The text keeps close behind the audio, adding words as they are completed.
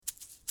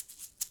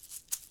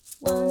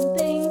One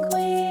thing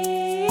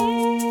queer,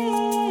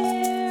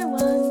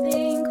 one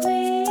thing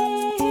queer,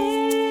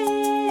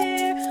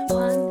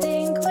 one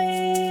thing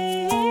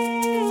queer.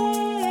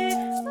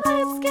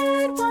 Let's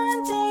get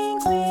one thing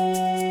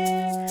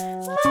queer.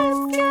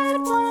 Let's get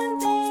one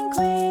thing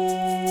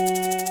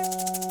queer.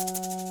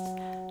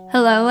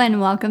 Hello and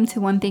welcome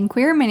to One Thing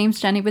Queer. My name's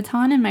Jenny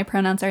Baton and my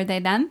pronouns are they,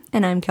 them.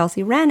 And I'm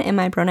Kelsey Wren and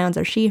my pronouns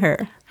are she,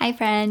 her. Hi,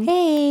 friend.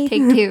 Hey.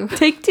 Take two.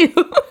 Take two.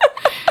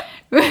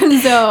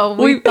 So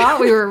we thought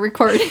we were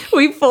recording.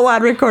 We full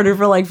on recorded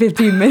for like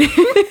 15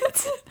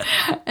 minutes.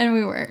 And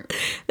we weren't.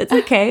 It's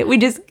okay. We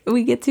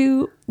get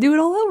to do it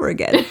all over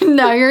again.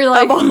 Now you're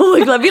like, I'm all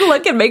like, let me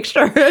look and make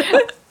sure.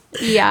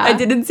 yeah. I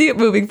didn't see it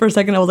moving for a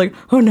second. I was like,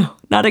 oh no,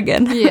 not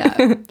again. Yeah.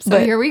 So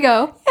But- here we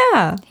go.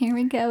 Yeah. Here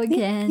we go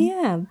again.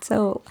 Yeah.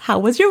 So how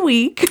was your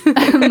week?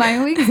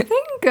 My week's been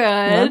good.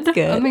 That's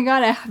good. Oh my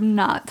god, I have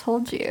not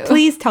told you.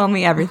 Please tell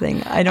me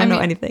everything. I don't know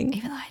anything.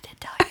 Even though I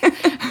did tell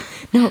you.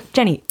 No,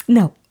 Jenny,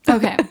 no.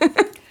 Okay.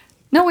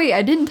 No, wait,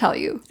 I didn't tell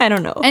you. I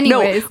don't know.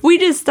 Anyways. No, we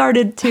just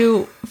started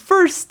to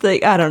first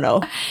thing. I don't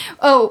know.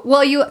 Oh,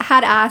 well, you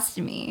had asked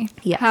me.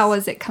 Yes. How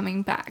was it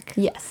coming back?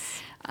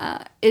 Yes.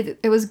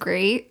 It was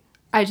great.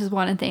 I just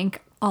want to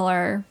thank all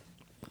our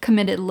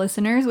committed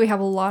listeners. We have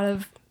a lot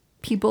of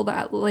people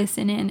that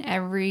listen in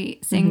every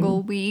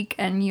single week,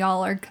 and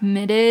y'all are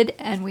committed,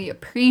 and we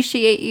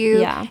appreciate you.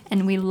 Yeah.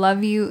 And we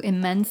love you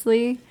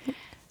immensely.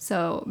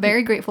 So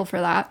very grateful for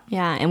that.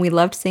 Yeah, and we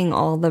loved seeing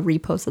all the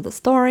reposts of the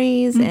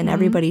stories and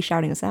everybody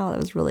shouting us out. It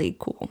was really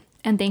cool.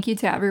 And thank you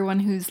to everyone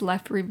who's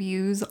left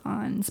reviews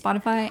on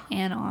Spotify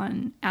and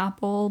on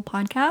Apple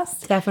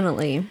Podcasts.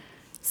 Definitely.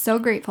 So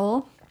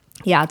grateful.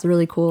 Yeah, it's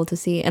really cool to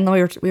see. And then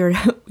we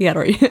had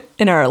already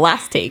in our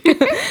last take,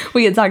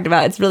 we had talked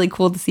about it's really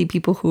cool to see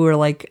people who are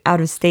like out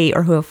of state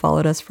or who have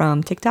followed us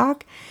from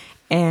TikTok.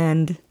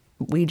 And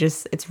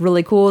it's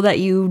really cool that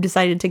you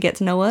decided to get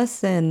to know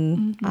us,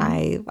 and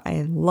I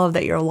love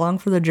that you're along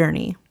for the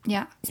journey.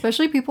 Yeah,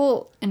 especially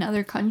people in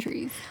other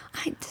countries.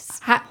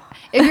 If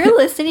If you're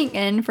listening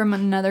in from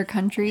another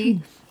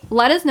country,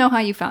 let us know how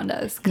you found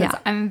us, because Yeah.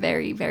 I'm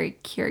very, very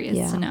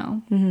curious to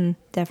know.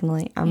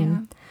 Definitely. Yeah.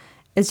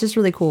 It's just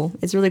really cool.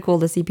 It's really cool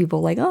to see people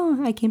like, oh,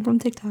 I came from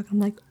TikTok. I'm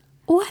like,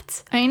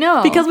 what? I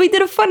know. Because we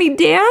did a funny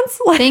dance.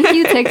 Thank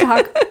you,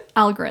 TikTok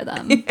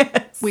algorithm.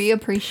 We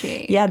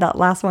appreciate. Yeah, that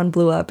last one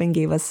blew up and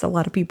gave us a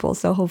lot of people.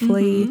 So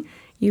hopefully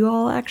you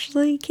all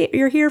actually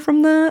you're here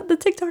from the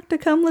TikTok to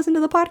come listen to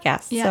the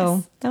podcast. Yes.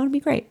 So that would be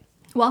great.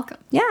 Welcome.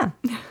 Yeah.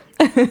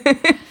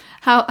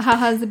 How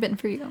has it been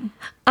for you?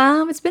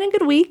 It's been a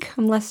good week.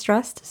 I'm less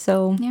stressed.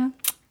 So Yeah.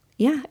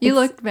 yeah. You it's-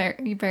 look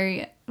very,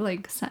 very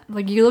like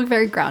you look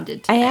very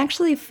grounded today. I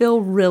actually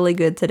feel really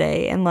good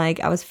today, and like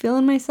I was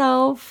feeling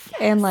myself,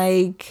 and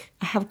like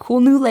I have cool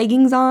new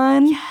leggings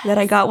on that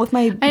I got with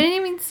my. I didn't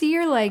even see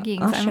your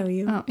leggings. I'll show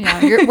you. Oh,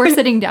 yeah, we're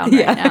sitting down right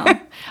Yeah.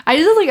 now. I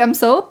just like I'm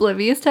so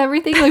oblivious to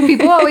everything. Like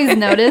people always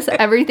notice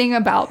everything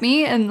about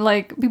me, and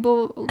like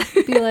people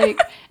be like,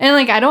 and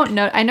like I don't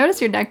know. I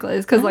noticed your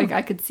necklace because like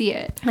I could see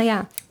it, Oh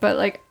yeah, but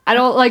like I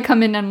don't like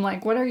come in and I'm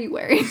like, what are you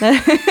wearing?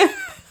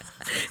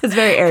 it's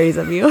very Aries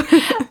of you.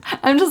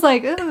 I'm just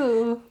like,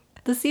 ooh,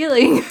 the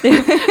ceiling.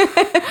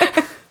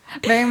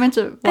 Very much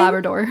a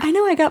Labrador. I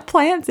know I got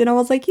plants, and I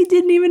was like, you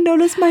didn't even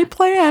notice my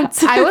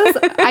plants.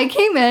 I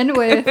came in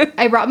with,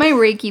 I brought my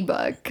Reiki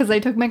book because I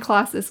took my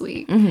class this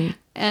week.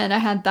 And I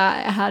had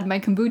that. I had my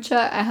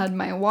kombucha, I had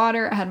my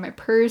water, I had my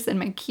purse and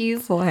my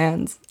keys. Full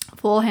hands.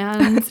 Full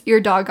hands. Your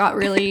dog got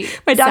really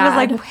My dog was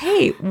sad. like,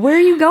 hey, where are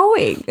you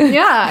going?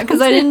 Yeah,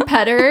 because I didn't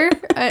pet her.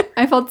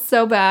 I felt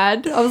so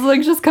bad. I was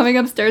like just coming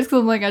upstairs because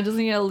I'm like, I just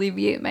need to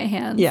alleviate my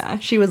hands. Yeah,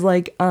 she was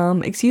like,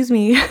 excuse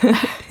me,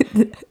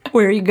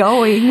 where are you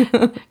going?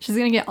 She's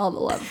going to get all the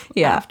love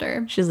Yeah.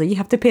 after. She's like, you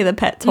have to pay the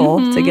pet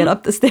toll to get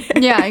up the stairs.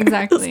 Yeah,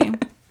 exactly.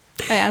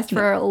 I asked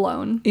for a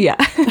loan. Yeah.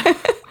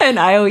 And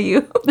I owe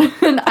you.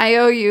 An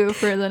IOU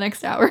for the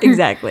next hour.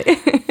 Exactly.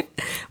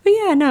 But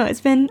yeah, no, I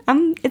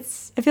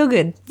feel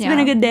good. It's been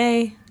Yeah. a good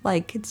day.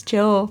 Like, it's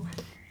chill.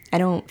 I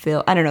don't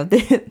know.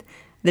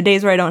 The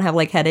days where I don't have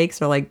like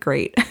headaches are like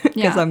great. Because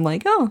Yeah. I'm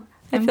like, oh,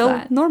 I I'm feel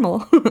glad.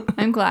 normal.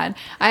 I'm glad.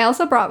 I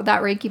also brought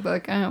that Reiki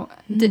book. I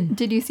don't,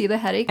 did you see the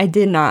headache? I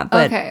did not,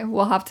 but Okay,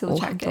 we'll have to we'll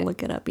check have to it.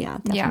 look it up. Yeah,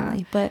 Yeah.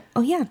 definitely. But,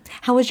 oh yeah.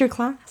 How was your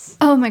class?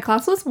 Oh, my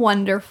class was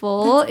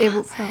wonderful.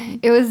 Awesome.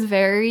 It was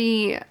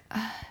very.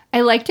 I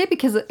liked it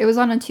because it was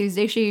on a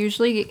Tuesday. She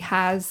usually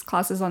has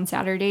classes on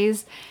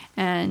Saturdays,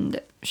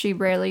 and she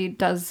rarely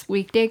does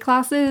weekday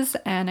classes.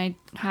 And I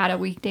had a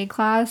weekday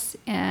class,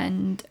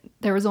 and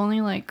there was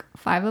only like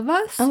 5 of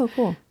us. Oh,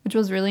 cool. Which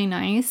was really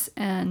nice.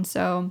 And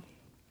so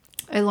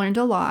I learned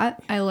a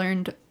lot. I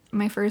learned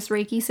my first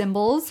Reiki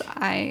symbols.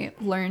 I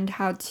learned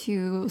how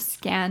to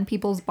scan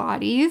people's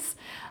bodies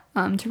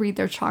to read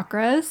their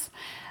chakras.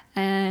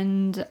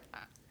 And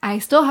I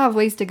still have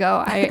ways to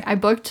go. I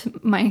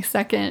booked my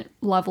second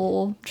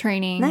level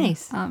training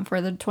Nice.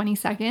 For the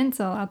 22nd.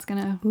 So that's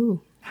going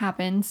to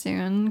happen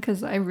soon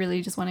because I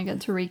really just want to get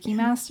to Reiki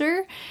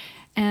Master.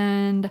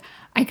 And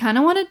I kind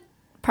of want to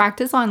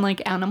practice on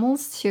like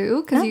animals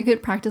too, because you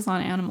could practice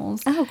on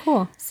animals. Oh,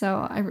 cool.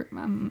 So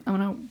I'm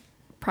gonna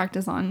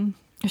practice on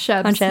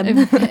Shebs, On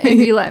Sheb.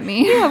 if you let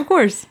me. Yeah, of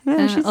course. Yeah,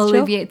 And she's chill.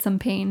 alleviate some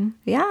pain.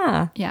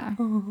 Yeah. Yeah.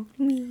 Oh,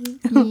 me.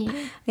 Yeah.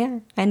 Yeah,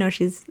 I know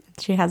she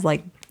has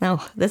like,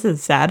 oh, this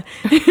is sad.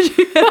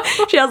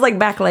 She has like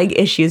back leg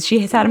issues. She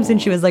has had them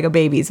since she was like a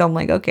baby. So I'm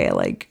like, okay,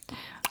 like,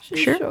 She's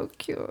sure. so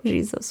cute.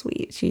 She's so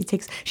sweet. She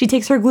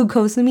takes her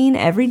glucosamine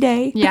every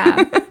day.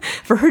 Yeah.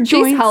 For her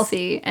joints. She's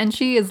healthy and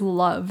she is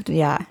loved.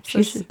 Yeah,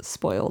 So she's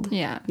spoiled.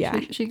 Yeah. Yeah.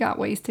 She got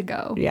ways to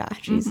go. Yeah,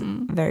 she's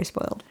very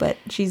spoiled, but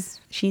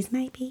she's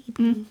my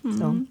baby.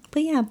 So,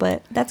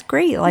 but that's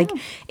great. Like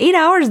 8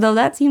 hours though,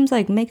 that seems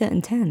like mega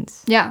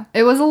intense. Yeah.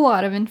 It was a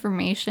lot of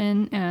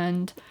information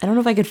and I don't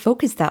know if I could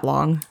focus that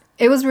long.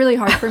 it was really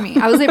hard for me.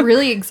 I was like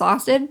really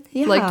exhausted,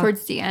 Yeah. like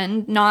towards the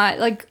end, not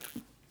like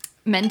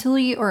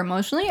mentally or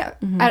emotionally.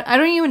 I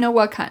don't even know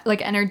what kind,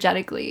 like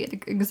energetically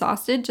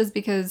exhausted, just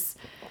because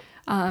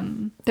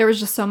there was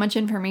just so much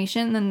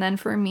information. And then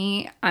for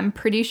me, I'm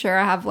pretty sure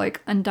I have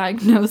like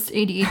undiagnosed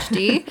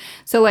ADHD.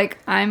 So like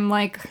I'm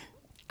like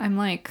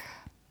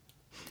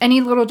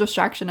any little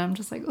distraction, I'm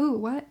just like, ooh,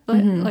 what?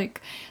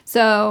 Like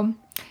so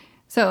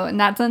in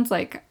that sense,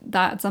 like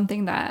that's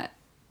something that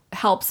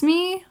helps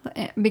me,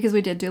 because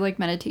we did do like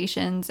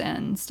meditations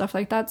and stuff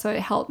like that, so it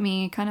helped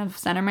me kind of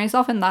center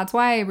myself, and that's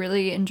why I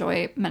really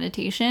enjoy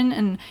meditation.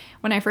 And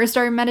when I first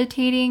started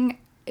meditating,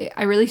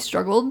 I really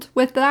struggled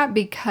with that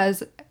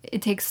because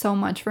it takes so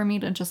much for me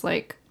to just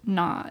like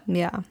not,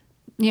 Yeah.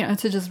 to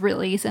just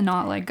release and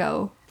not let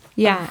go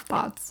Yeah. of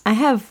thoughts. I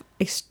have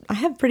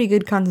pretty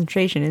good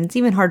concentration, and it's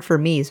even hard for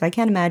me. So I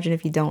can't imagine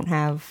if you don't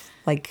have,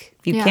 like,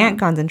 if you Yeah. can't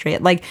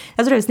concentrate. Like,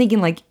 that's what I was thinking.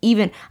 Like,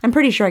 even I'm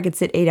pretty sure I could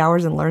sit 8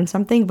 hours and learn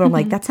something, but I'm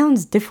like, that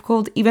sounds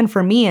difficult even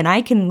for me. And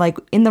I can, like,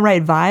 in the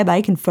right vibe,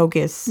 I can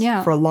focus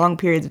for long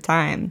periods of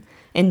time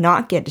and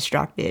not get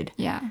distracted.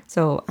 Yeah.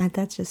 So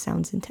that just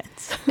sounds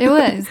intense. It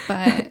was,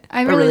 but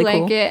I But really really like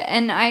cool. it.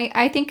 And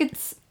I think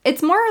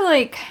it's more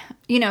like,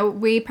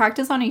 we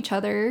practice on each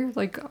other,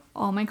 like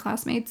all my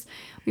classmates,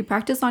 we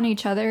practice on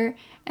each other,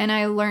 and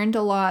I learned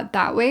a lot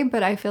that way,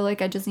 but I feel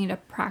like I just need to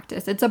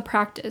practice. It's a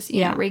practice.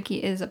 Yeah.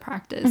 Reiki is a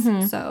practice.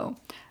 So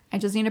I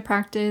just need to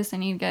practice. I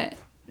need to get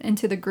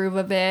into the groove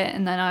of it.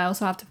 And then I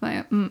also have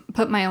to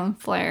put my own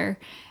flair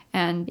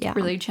and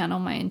really channel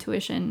my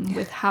intuition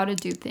with how to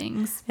do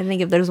things. I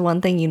think if there's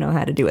one thing you know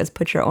how to do is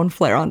put your own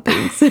flair on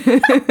things.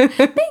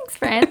 Thanks,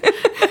 friend.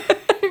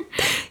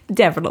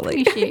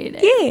 Definitely. Appreciate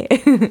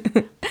it.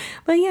 Yeah.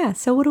 But yeah,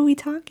 so what are we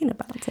talking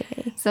about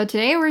today? So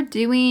today we're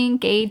doing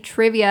gay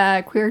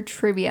trivia, queer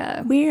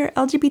trivia. We're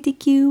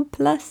LGBTQ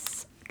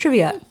plus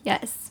trivia.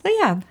 Yes. So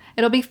yeah,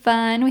 It'll be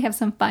fun. We have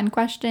some fun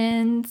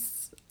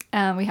questions.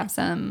 We have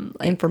some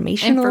like,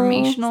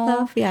 informational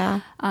stuff.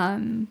 Yeah.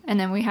 And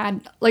then we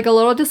had like a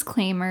little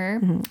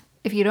disclaimer.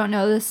 If you don't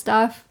know this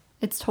stuff,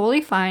 it's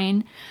totally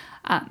fine.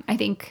 I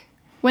think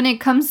when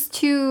it comes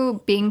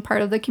to being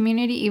part of the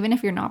community, even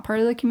if you're not part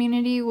of the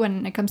community,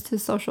 when it comes to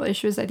social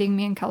issues, I think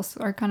me and Kels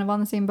are kind of on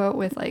the same boat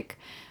with like,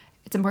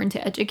 it's important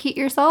to educate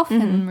yourself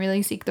and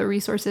really seek the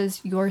resources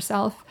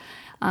yourself,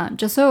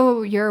 just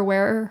so you're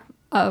aware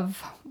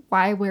of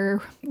why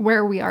we're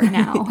where we are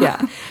now.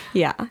 Yeah.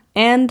 Yeah.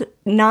 And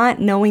not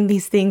knowing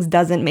these things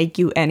doesn't make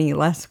you any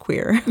less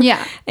queer.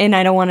 Yeah. And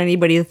I don't want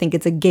anybody to think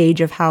it's a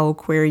gauge of how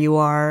queer you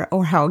are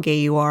or how gay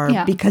you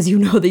are because you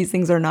know these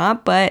things or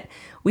not. But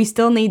we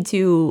still need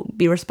to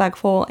be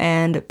respectful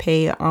and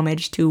pay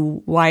homage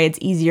to why it's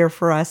easier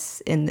for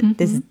us in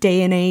this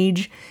day and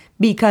age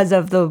because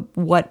of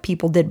what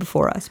people did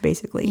before us,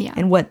 basically,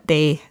 and what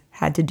they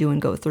had to do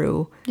and go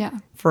through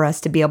for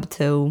us to be able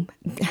to,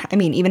 I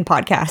mean, even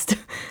podcast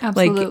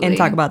like and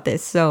talk about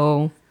this.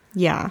 So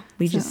yeah,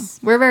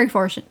 we're very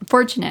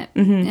fortunate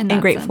in that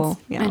and grateful.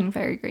 sense, Yeah, and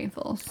very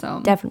grateful. So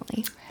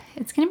definitely.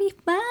 It's gonna be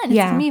fun. It's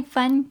gonna be a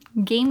fun,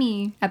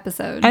 gamey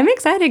episode. I'm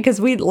excited because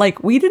we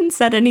didn't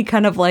set any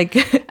kind of like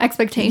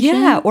expectation,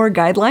 or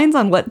guidelines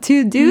on what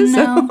to do.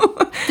 No.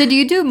 So Did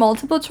you do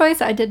multiple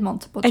choice? I did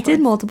multiple choice. I did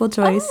multiple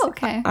choice. Oh,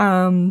 okay.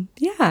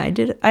 Yeah, I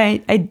did.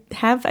 I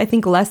have I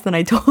think less than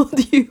I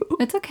told you.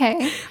 It's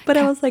okay. But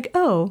I was like,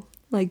 oh,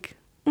 like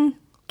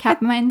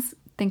cat minds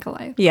think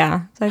alike.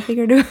 Yeah. So I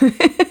figured.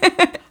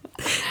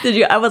 Did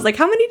you? I was like,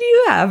 how many do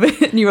you have?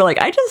 And you were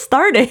like, I just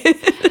started.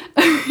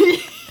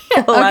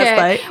 Last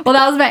night. Well,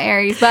 that was my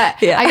Aries,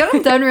 but I got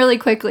them done really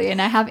quickly,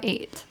 and I have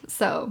 8.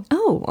 So.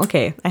 Oh,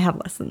 okay. I have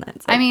less than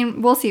that. So. I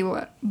mean, we'll see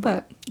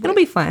but it'll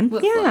be fun.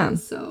 Yeah.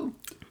 Flows, so.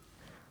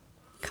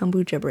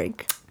 Kombucha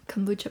break.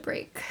 Kombucha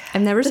break.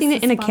 I've never seen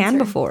it in a can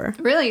before.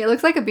 Really? It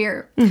looks like a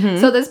beer.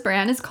 So this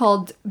brand is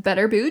called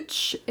Better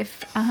Booch.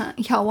 If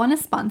y'all want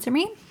to sponsor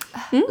me,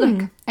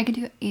 look, I could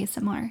do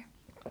ASMR.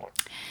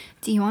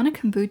 Do you want a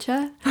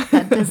kombucha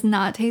that does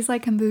not taste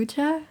like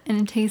kombucha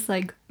and it tastes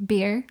like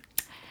beer?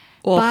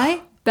 Oh. Buy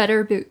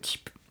Better Booch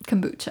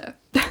kombucha.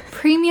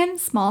 Premium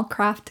small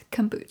craft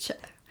kombucha.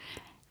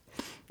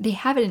 They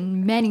have it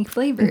in many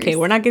flavors. Okay,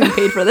 we're not getting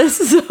paid for this,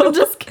 so I'm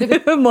just kidding.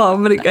 Mom,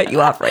 I'm gonna cut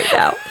you off right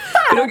now.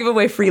 We don't give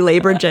away free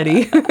labor,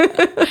 Jenny.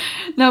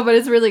 No, but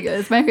it's really good.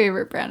 It's my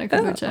favorite brand of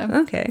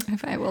kombucha. Okay.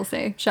 If I will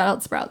say. Shout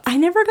out Sprouts. I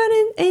never got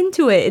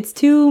into it. It's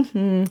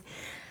too.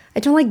 I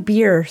don't like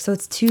beer, so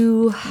it's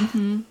too.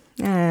 I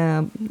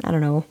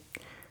don't know.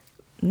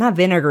 Not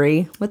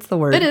vinegary. What's the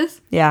word? It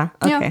is. Yeah.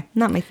 Okay. Yeah.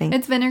 Not my thing.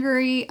 It's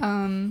vinegary,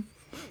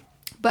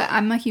 but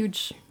I'm a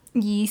huge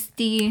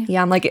yeasty.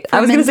 Yeah, I'm like,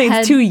 I was gonna say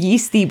it's too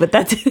yeasty, but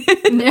that's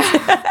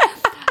Yeah.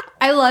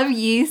 I love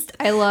yeast.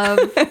 I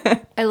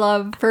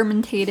love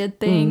fermented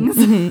things.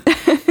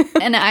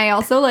 And I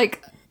also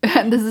like,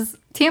 this is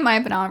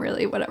TMI, but not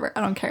really, whatever.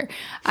 I don't care.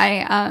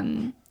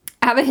 I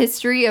have a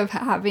history of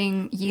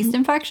having yeast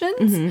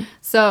infections.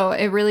 So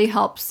it really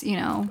helps,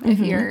 if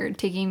you're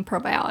taking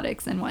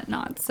probiotics and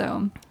whatnot.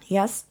 So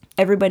yes.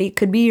 Everybody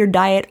could be your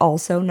diet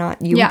also,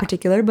 not you in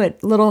particular,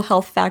 but little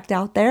health fact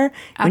out there.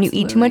 When you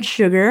eat too much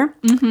sugar,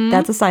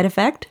 that's a side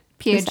effect.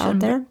 pH out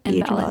there.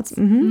 pH imbalance.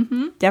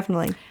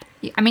 Definitely.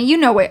 I mean,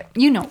 you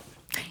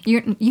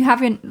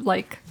haven't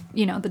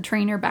the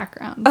trainer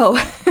background. Oh,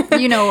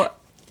 all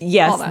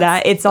yes,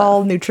 that it's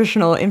all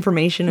nutritional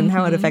information and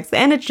how it affects.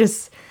 And it's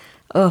just,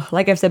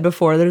 like I've said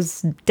before,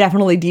 there's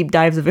definitely deep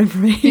dives of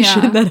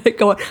information that I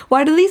go,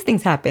 why do these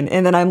things happen?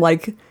 And then I'm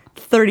like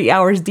 30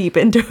 hours deep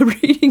into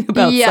reading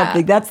about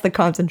something. That's the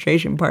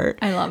concentration part.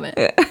 I love it.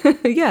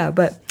 Yeah,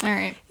 but All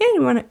right. yeah,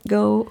 you want to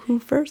go who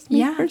first?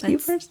 Me first? You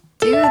first?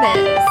 Do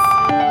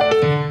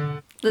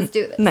this. Let's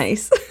do this.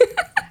 Nice.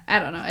 I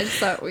don't know. I just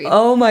thought we.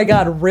 Oh my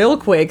god! Real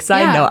quick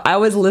side Yeah. note: I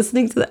was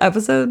listening to the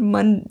episode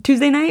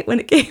Tuesday night when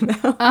it came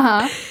out,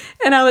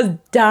 and I was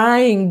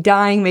dying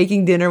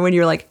making dinner when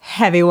you're like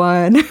heavy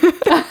one.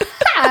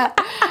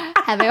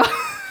 Heavy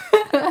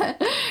one.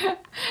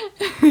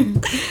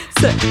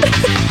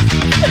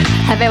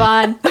 Heavy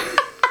one.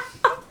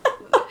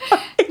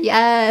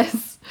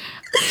 Yes.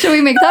 Should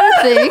we make that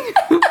a thing?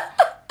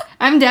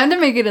 I'm down to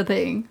make it a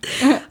thing.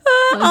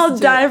 I'll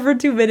die for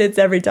 2 minutes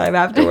every time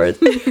afterwards.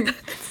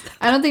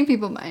 I don't think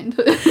people mind.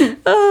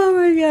 Oh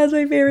my god, it's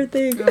my favorite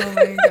thing. Oh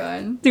my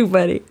god. Too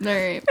funny. All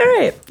right. All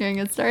right. You want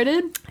to get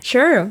started?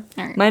 Sure. All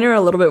right. Mine are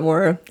a little bit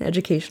more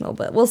educational,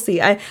 but we'll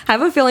see. I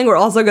have a feeling we're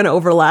also going to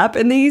overlap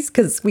in these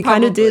because we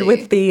kind of did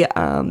with the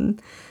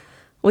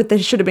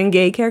should have been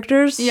gay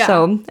characters. Yeah.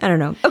 So I don't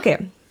know.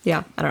 Okay.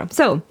 Yeah. I don't know.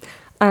 So,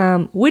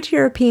 which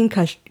European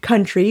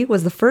country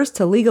was the first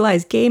to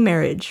legalize gay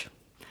marriage?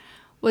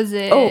 Was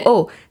it?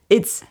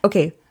 It's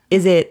okay.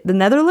 Is it the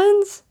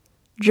Netherlands,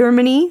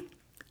 Germany,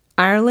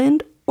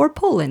 Ireland, or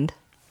Poland?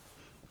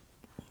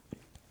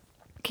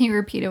 Can you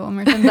repeat it one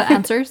more time? The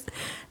answers?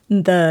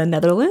 The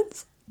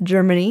Netherlands,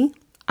 Germany,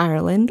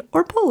 Ireland,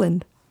 or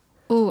Poland?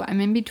 Ooh, I'm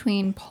in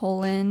between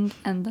Poland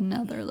and the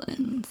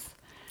Netherlands.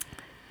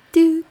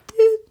 Do,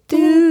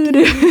 do,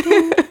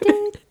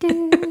 do,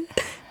 do.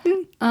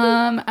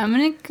 I'm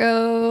gonna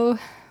go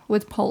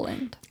with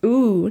Poland.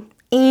 Ooh.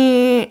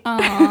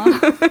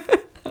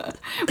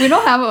 We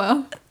don't have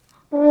a.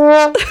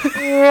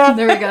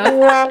 There we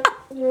go.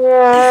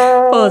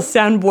 Oh,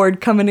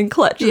 soundboard coming in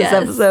clutch this Yes.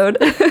 episode.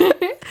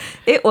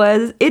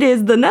 It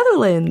is the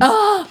Netherlands.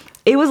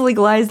 It was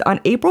legalized on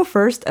April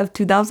 1st of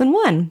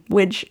 2001,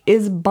 which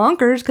is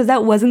bonkers because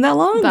that wasn't that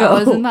long ago. That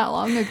wasn't that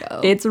long ago.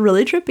 It's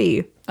really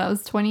trippy. That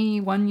was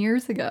 21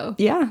 years ago.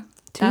 Yeah.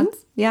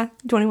 That's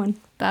 21.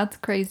 That's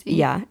crazy.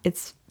 Yeah,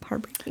 it's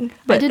heartbreaking.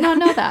 I did not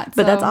know that.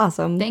 But that's so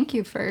awesome. Thank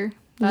you for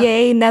that.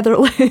 Yay,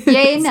 Netherlands.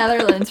 Yay,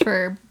 Netherlands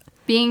for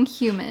being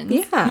humans.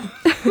 Yeah.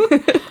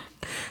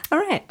 All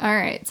right. All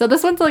right. So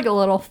this one's like a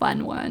little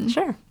fun one.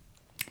 Sure.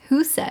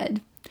 Who said,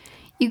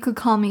 "You could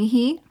call me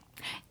he,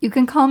 you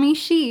can call me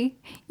she,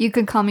 you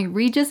can call me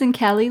Regis and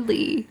Kelly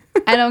Lee.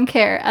 I don't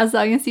care as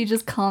long as you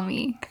just call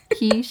me."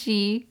 He,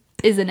 she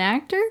is an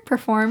actor,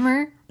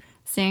 performer,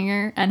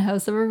 singer, and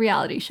host of a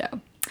reality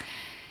show.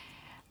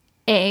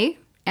 A.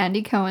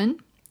 Andy Cohen.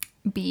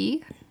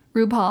 B.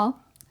 RuPaul.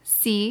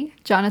 C.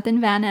 Jonathan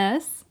Van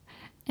Ness.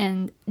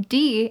 And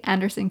D.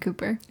 Anderson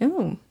Cooper.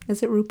 Oh,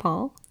 is it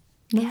RuPaul?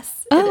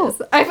 Yes, Oh. it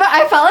is. I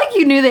felt like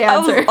you knew the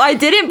answer. I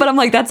didn't, but I'm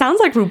like, that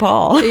sounds like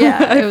RuPaul. Yeah,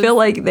 I feel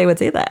like they would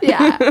say that.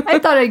 Yeah, I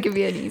thought I'd give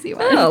you an easy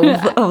one.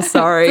 Oh,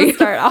 sorry. To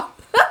start off.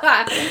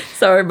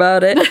 Sorry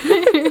about it.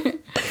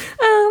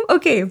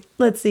 Okay,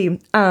 let's see.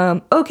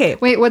 Okay.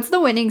 Wait, what's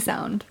the winning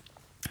sound?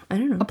 I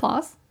don't know.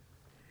 Applause?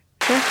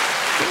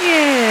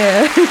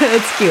 Yeah,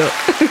 it's cute.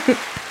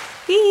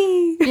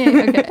 Yay.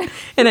 Yeah, okay.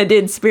 And I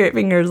did spirit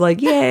fingers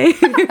like, yay.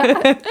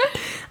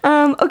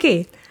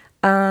 Okay.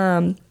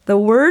 The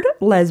word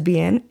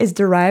lesbian is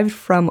derived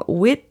from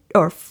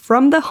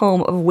the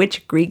home of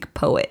which Greek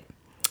poet?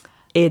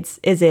 Is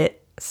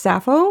it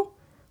Sappho,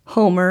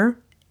 Homer,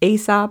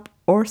 Aesop,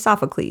 or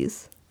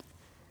Sophocles?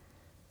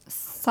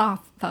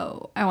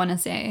 Sappho, I want to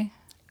say.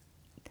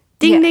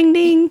 Ding, Yeah. ding,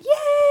 ding. Yay!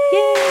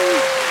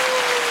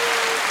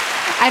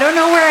 I don't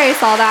know where I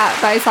saw that,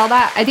 but I saw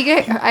that. I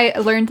think I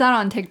learned that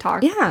on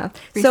TikTok. Yeah.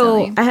 Recently.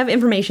 So I have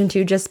information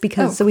too, just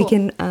because, Oh, so we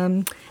cool.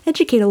 can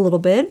educate a little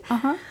bit.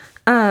 Uh-huh.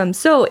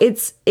 So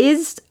it's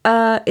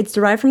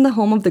derived from the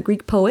home of the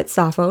Greek poet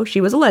Sappho.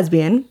 She was a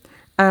lesbian.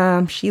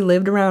 She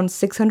lived around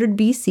 600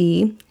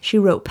 BC. She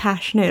wrote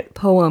passionate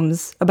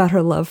poems about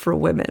her love for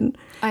women.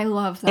 I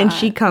love that. And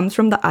she comes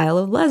from the Isle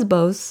of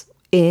Lesbos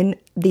in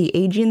the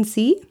Aegean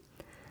Sea.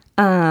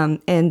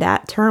 And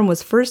that term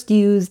was first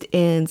used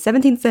in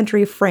 17th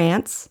century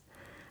France.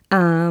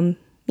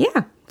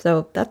 Yeah,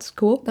 so that's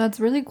cool. That's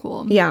really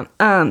cool. Yeah.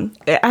 I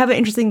have an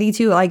interesting thing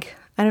too. Like,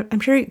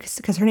 I'm sure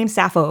because her name's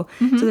Sappho.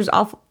 So there's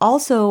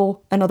also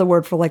another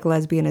word for like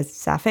lesbian is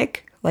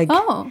sapphic, like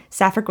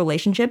sapphic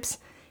relationships.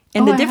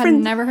 And the difference.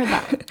 I've never heard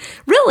that.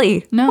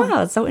 Really? No.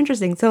 Wow, it's so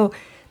interesting. So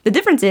the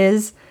difference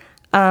is,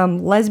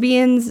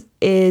 lesbian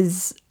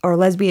is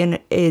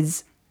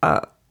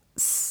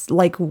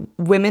like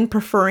women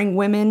preferring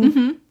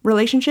women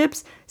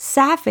relationships.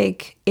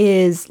 Sapphic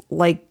is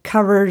like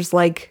covers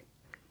like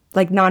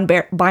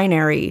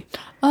non-binary.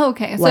 Oh,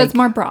 okay. So Like, it's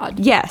more broad.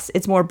 Yes,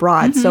 it's more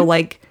broad. So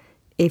like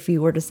if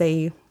you were to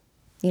say,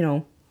 you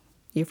know,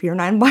 if you're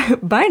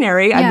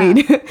non-binary, I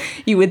mean,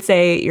 you would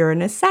say you're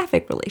in a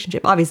sapphic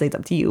relationship. Obviously, it's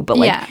up to you, but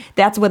like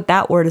that's what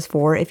that word is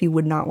for if you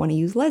would not want to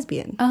use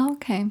lesbian. Oh,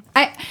 okay.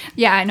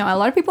 I know. A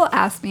lot of people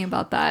ask me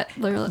about that.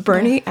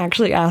 Bernie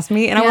actually asked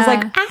me, and I was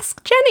like,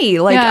 ask Jenny.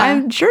 Like,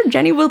 I'm sure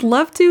Jenny would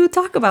love to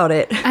talk about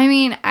it. I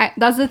mean,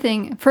 that's the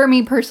thing. For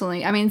me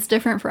personally, I mean, it's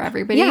different for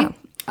everybody. Yeah.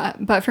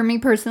 But for me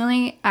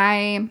personally,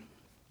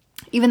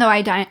 even though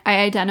I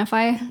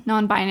identify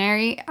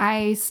non-binary,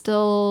 I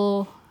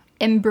still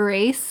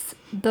embrace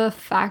the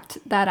fact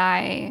that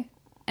I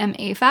am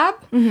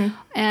AFAB.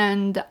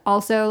 And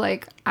also,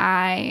 like,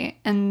 I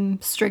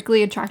am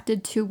strictly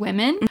attracted to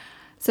women.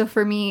 So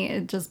for me,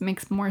 it just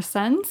makes more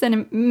sense.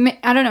 And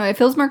I don't know, it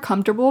feels more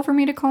comfortable for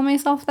me to call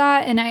myself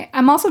that. And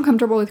I'm also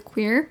comfortable with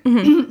queer,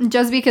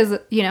 just because,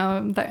 you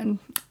know,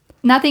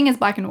 nothing is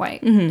black and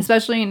white,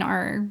 especially in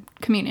our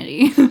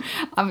community,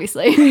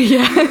 obviously.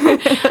 Yeah.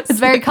 It's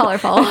very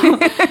colorful.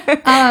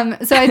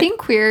 So I think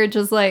queer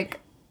just like,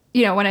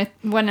 you know,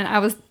 when I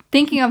was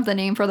thinking of the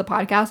name for the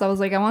podcast, I was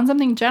like, I want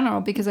something general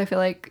because I feel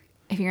like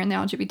if you're in the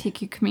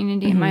LGBTQ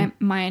community, in my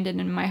mind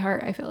and in my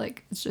heart, I feel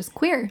like it's just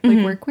queer.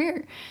 Like, we're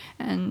queer.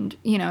 And,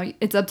 you know,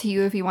 it's up to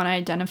you if you want to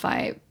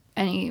identify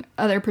any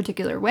other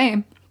particular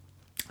way.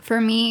 For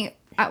me,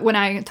 when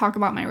I talk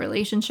about my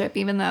relationship,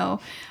 even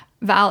though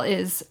Val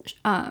is,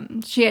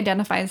 she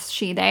identifies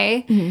she,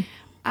 they,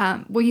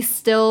 we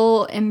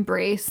still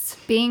embrace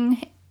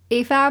being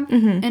AFAB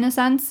in a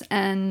sense.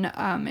 And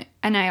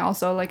I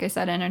also, like I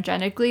said,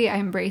 energetically, I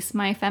embrace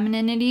my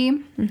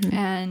femininity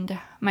and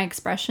my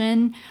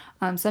expression.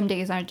 Some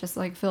days I just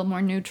like feel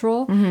more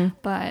neutral,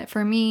 but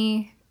for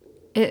me,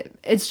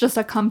 it's just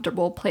a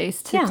comfortable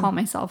place to call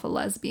myself a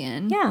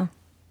lesbian. Yeah,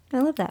 I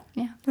love that.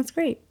 Yeah, that's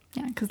great.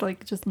 Yeah, because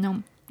like just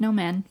no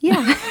men.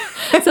 Yeah.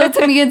 So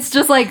to me, it's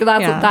just like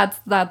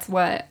that's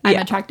what I'm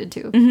attracted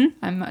to.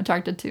 I'm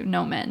attracted to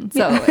no men.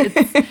 So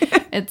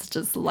it's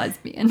just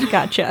lesbian.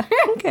 Gotcha.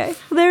 Okay.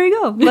 Well, there you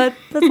go. But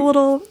that's a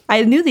little.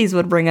 I knew these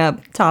would bring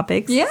up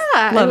topics.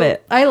 Yeah. Love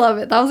it. I love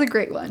it. That was a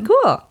great one.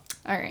 Cool. All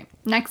right.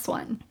 Next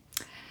one.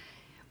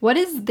 What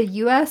is the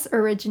U.S.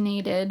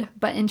 originated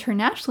but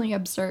internationally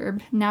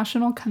observed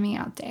National Coming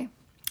Out Day?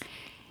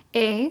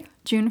 A.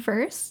 June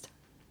 1st.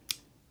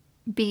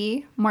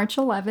 B. March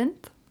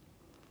 11th.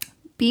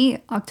 B.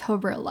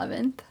 October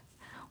 11th.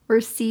 Or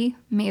C.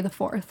 May the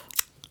 4th.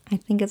 I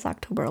think it's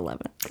October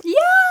 11th. Yeah,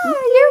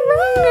 you're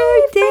right.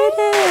 I did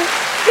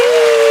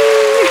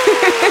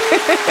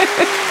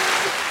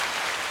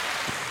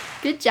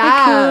it. Good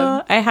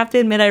job. I have to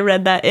admit I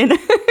read that in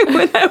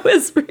when I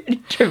was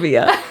reading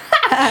trivia.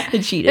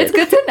 And cheated. It's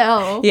good to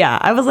know. Yeah,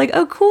 I was like,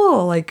 oh,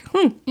 cool. Like,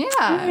 Yeah.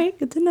 All right,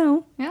 good to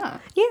know. Yeah.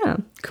 Yeah,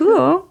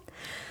 cool.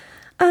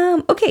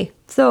 Okay,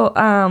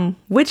 so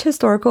which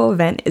historical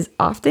event is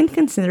often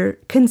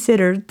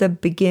considered the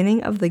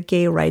beginning of the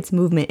gay rights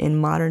movement in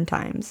modern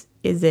times?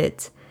 Is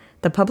it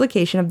the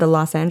publication of the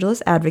Los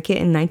Angeles Advocate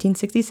in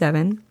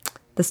 1967,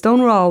 the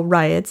Stonewall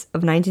riots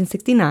of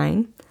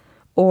 1969,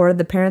 or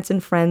the Parents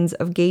and Friends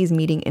of Gays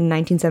meeting in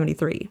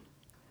 1973?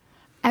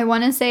 I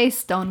want to say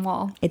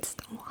Stonewall. It's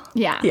Stonewall.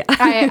 Yeah.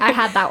 I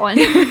had that one.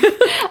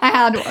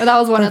 That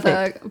was one of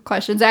the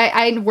questions.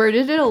 I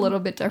worded it a little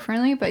bit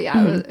differently, but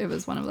yeah, it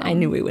was one of them. I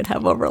knew we would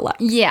have overlap.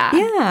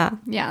 Yeah.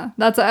 Yeah.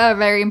 That's a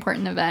very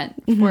important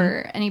event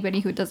for anybody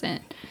who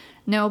doesn't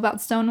know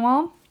about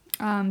Stonewall.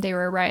 They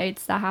were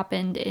riots that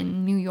happened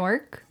in New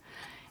York,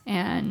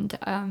 and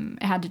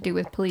it had to do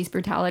with police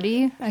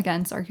brutality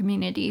against our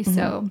community.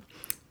 So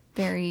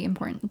very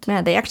important.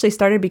 Yeah, they actually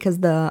started because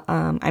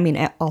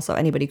also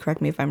anybody correct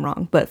me if I'm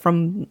wrong, but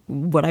from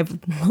what I've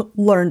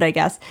learned, I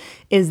guess,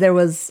 is there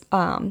was,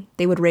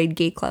 they would raid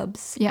gay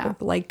clubs,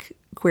 like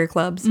queer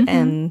clubs,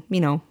 and,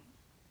 you know,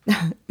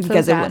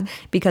 because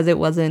it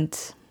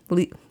wasn't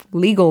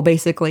legal,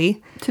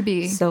 basically. To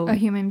be a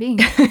human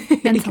being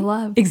and to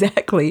love.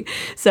 Exactly.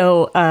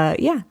 So,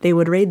 they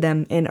would raid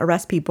them and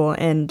arrest people,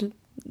 and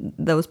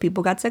those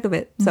people got sick of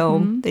it. So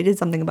they did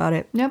something about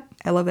it. Yep.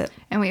 I love it.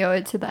 And we owe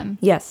it to them.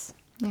 Yes.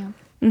 Yeah.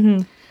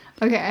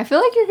 Okay, I feel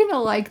like you're going to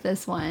like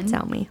this one.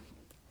 Tell me.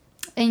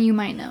 And you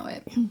might know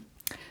it.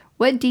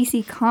 What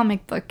DC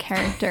comic book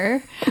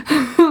character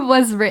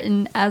was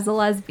written as a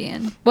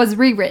lesbian? Was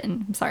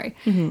rewritten. I'm sorry.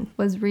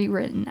 Was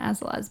rewritten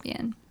as a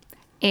lesbian.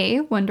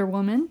 A. Wonder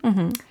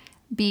Woman.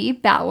 B.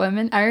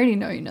 Batwoman. I already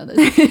know you know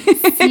this.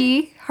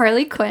 C.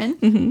 Harley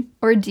Quinn.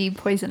 Or D.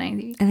 Poison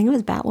Ivy. I think it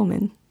was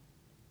Batwoman.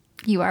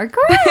 You are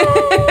correct.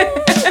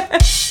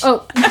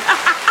 Oh.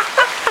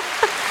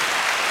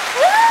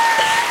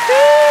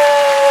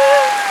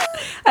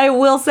 I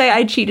will say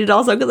I cheated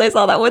also because I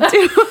saw that one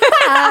too.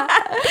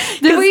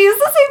 Did we use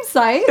the same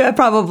site? Yeah,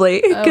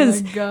 probably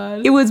because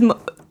God. it was.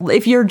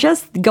 If you're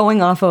just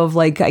going off of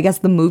like I guess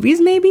the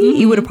movies, maybe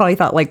you would have probably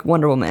thought like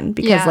Wonder Woman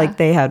because Yeah. like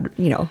they had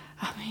I mean,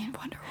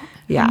 Wonder Woman.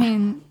 Yeah. I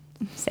mean,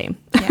 same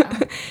yeah.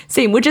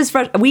 same, which is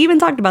fresh. We even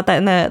talked about that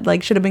in the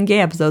like should have been gay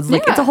episodes.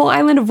 Like it's a Yeah. whole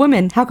island of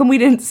women. How come we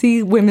didn't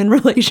see women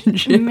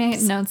relationships? It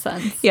made no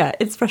sense. Yeah,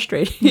 it's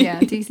frustrating. Yeah,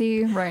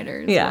 DC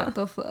writers. Yeah. What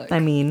the fuck? I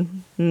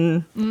mean,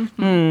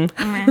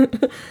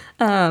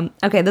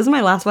 okay, this is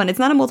my last one. It's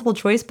not a multiple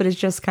choice, but it's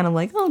just kind of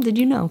like, oh, did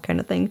you know kind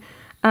of thing.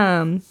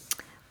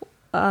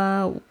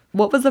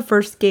 What was the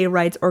first gay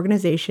rights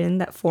organization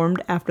that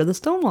formed after the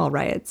Stonewall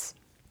riots?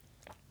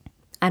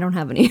 I don't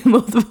have any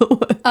multiple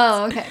ones.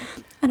 Oh, okay.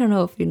 I don't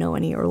know if you know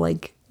any or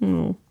like,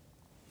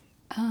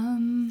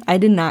 I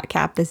did not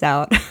cap this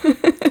out.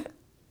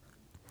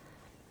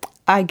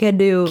 I could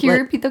do. Can you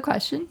like- repeat the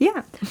question?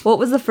 Yeah. What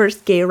was the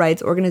first gay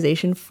rights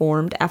organization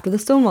formed after the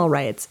Stonewall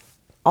riots?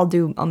 I'll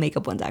make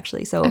up ones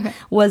actually. So Okay.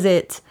 was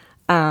it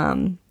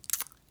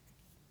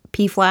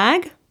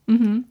PFLAG?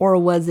 Or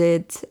was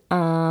it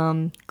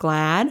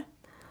GLAD?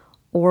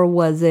 Or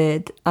was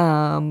it, because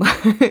I'm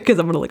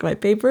going to look at my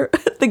paper,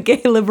 the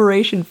Gay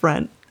Liberation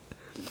Front?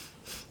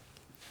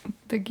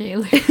 The gay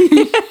lady.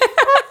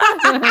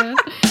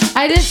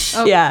 I didn't.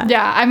 Oh, Yeah.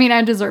 Yeah. I mean,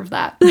 I deserve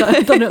that. Yeah,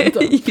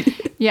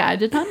 I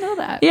did not know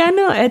that. Yeah,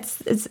 no,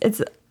 it's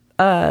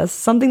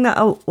something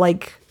that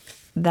like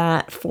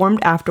that formed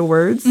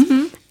afterwards,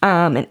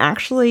 and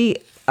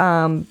actually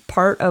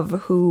part of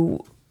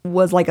who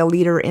was like a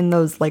leader in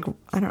those like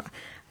I don't know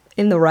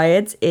in the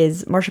riots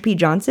is Marsha P.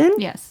 Johnson,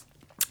 Yes.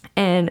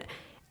 and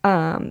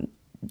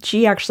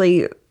she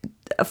actually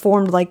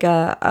formed like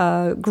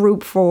a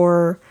group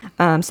for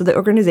so the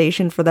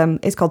organization for them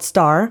is called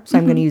STAR, so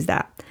I'm going to use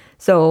that.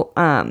 So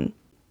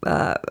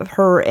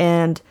her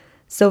and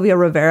Sylvia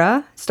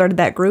Rivera started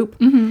that group,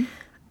 and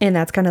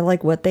that's kind of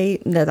like what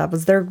that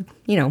was their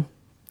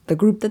the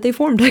group that they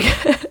formed. I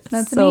guess.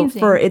 That's so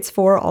amazing. it's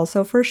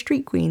also for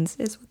street queens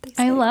is what they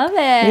say. I love it.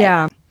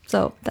 Yeah,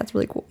 so that's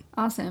really cool.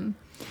 Awesome.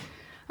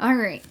 All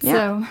right. Yeah.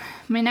 So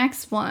my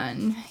next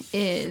one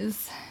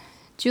is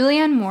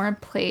Julianne Moore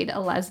played a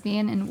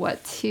lesbian in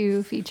what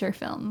 2 feature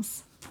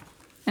films?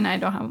 And I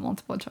don't have a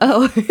multiple choice.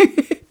 Oh,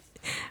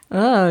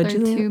 There are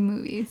Julianne. 2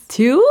 movies.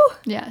 2?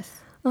 Yes.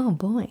 Oh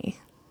boy,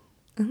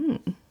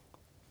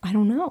 I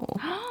don't know.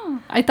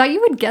 I thought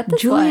you would get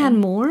this Julianne one.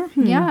 Moore.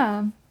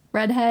 Yeah.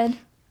 Redhead.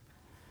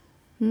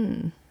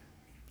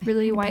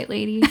 Really white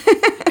lady.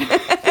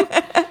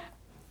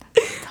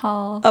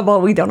 Tall.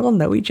 Well, we don't all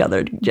know each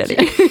other, Jenny.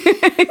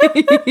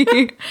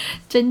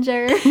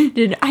 Ginger.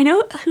 I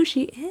know who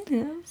she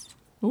is.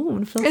 Oh,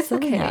 it feels It's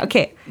silly okay. now.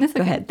 Okay, It's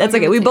go okay. ahead. That's I'll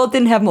okay. give it We to both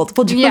didn't have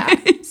multiple choice. Yeah.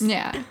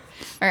 Yeah.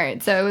 All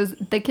right. So it was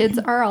The Kids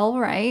Are All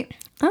Right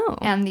Oh,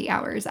 and The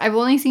Hours. I've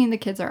only seen The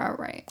Kids Are All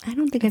Right. I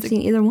don't think I've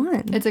seen either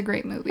one. It's a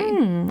great movie.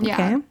 okay.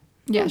 Yeah.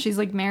 Yeah, she's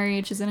like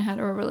married, she's in a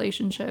hetero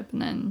relationship,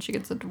 and then she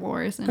gets a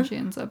divorce and she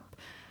ends up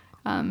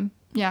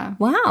yeah.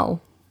 Wow.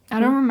 I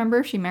don't remember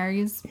if she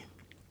marries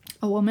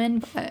a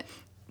woman, but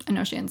I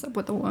know she ends up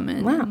with a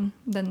woman. Wow. And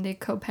then they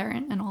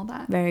co-parent and all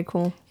that. Very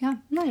cool. Yeah.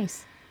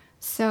 Nice.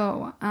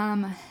 So,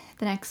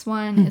 the next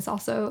one is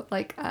also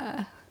like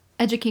a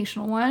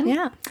educational one.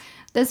 Yeah.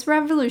 This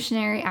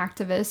revolutionary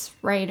activist,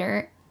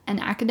 writer, and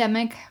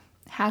academic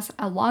has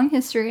a long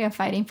history of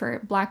fighting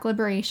for Black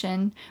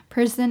liberation,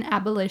 prison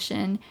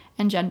abolition,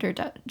 and gender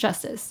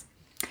justice.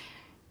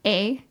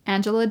 A.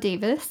 Angela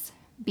Davis.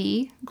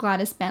 B.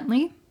 Gladys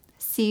Bentley.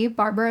 C.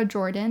 Barbara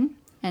Jordan.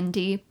 And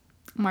D.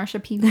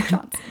 Marsha P.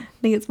 Johnson. I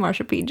think it's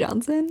Marsha P.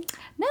 Johnson.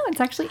 No, it's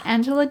actually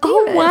Angela Davis.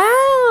 Oh,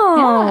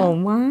 wow.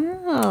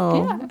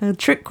 Wow. A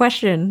trick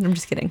question. I'm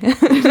just kidding.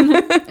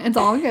 It's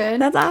all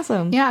good. That's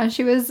awesome. Yeah,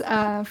 she was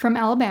from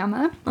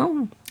Alabama.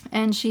 Oh,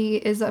 And she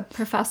is a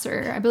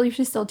professor. I believe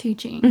she's still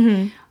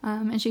teaching.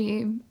 And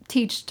she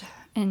taught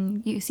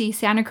in UC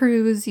Santa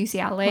Cruz,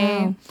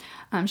 UCLA.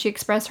 She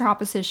expressed her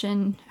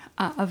opposition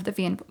of the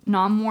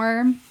Vietnam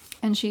War.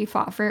 And she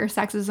fought for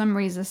sexism,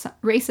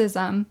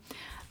 racism.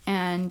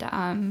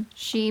 And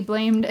she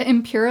blamed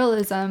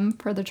imperialism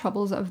for the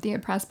troubles of the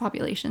oppressed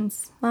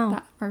populations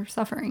that were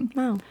suffering.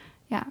 wow.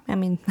 Yeah. I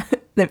mean,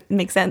 that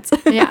makes sense.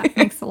 Yeah, it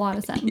makes a lot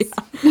of sense.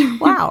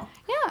 Wow.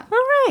 Yeah.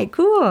 All right.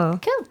 Cool.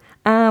 Cool.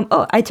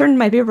 I turned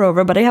my paper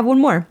over, but I have one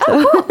more.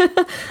 So.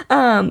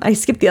 I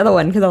skipped the other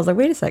one because I was like,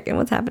 wait a second,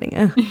 what's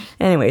happening?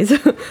 Anyways,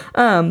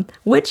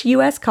 which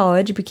U.S.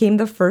 college became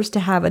the first to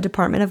have a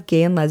Department of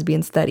Gay and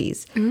Lesbian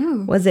Studies?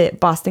 Ooh. Was it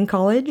Boston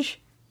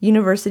College,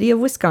 University of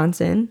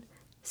Wisconsin,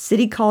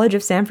 City College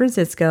of San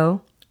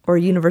Francisco, or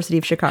University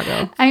of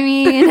Chicago? I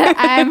mean,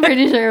 I'm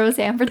pretty sure it was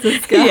San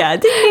Francisco. Yeah.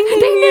 Ding, ding,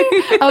 ding,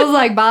 ding. I was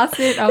like,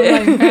 Boston. I was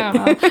like, I don't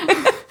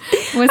know.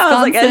 Wisconsin. I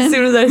was like, as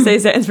soon as I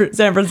say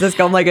San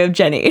Francisco, I'm like, oh,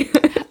 Jenny.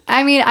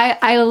 I mean,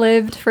 I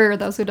lived, for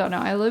those who don't know,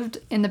 I lived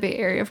in the Bay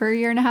Area for a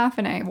year and a half,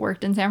 and I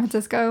worked in San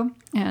Francisco,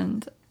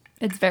 and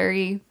it's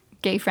very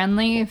gay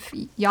friendly if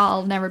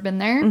y'all never been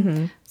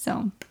there.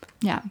 So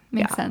yeah,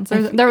 makes sense.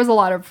 There was a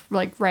lot of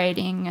like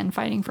rioting and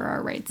fighting for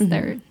our rights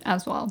there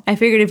as well. I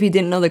figured if you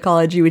didn't know the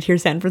college, you would hear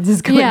San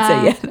Francisco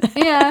Yeah, and say,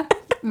 yeah. yeah,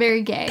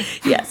 very gay.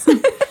 Yes.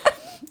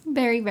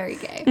 Very, very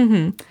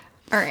gay.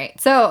 All right,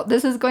 so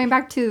this is going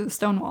back to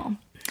Stonewall.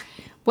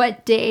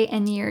 What day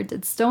and year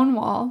did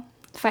Stonewall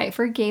fight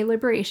for gay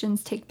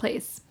liberations take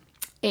place?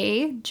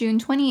 A, June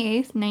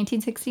 28th,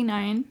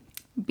 1969.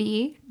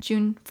 B,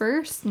 June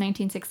 1st,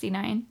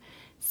 1969.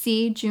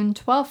 C, June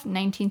 12th,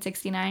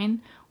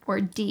 1969. Or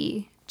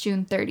D,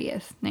 June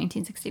 30th,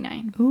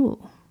 1969.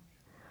 Ooh.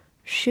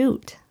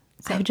 Shoot.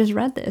 I just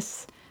read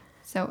this.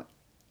 So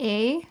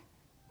A,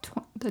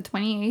 the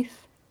 28th.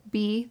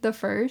 B, the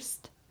 1st.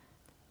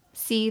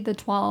 C, the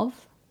 12th.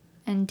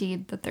 And D,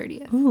 the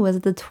 30th. Ooh, was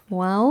it the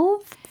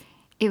 12th?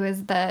 It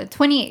was the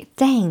 28th.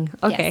 Dang.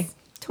 Okay. Yes,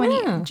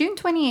 20th. Yeah. June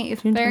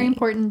 28th. June Very 28th.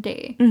 important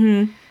day.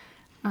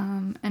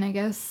 And I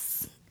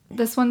guess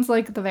this one's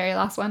like the very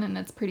last one, and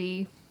it's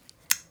pretty...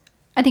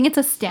 I think it's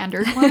a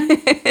standard one.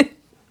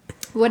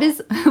 What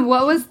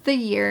was the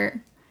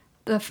year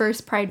the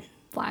first pride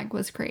flag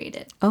was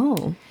created?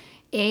 Oh.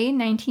 A,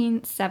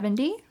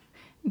 1970.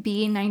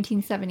 B,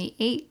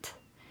 1978.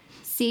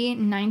 C,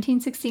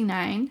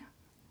 1969.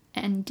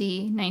 And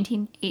D,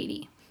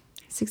 1980.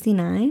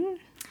 69?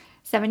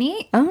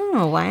 78?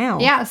 Oh, wow.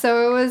 Yeah,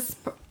 so it was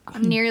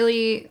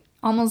nearly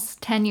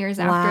almost 10 years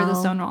after the Wow.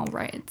 Stonewall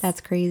riots.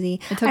 That's crazy.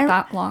 It took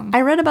that long.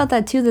 I read about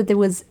that too, that there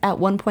was at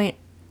one point,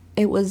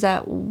 there was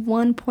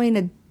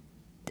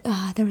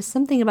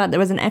something about, there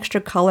was an extra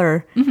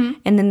color, and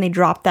then they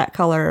dropped that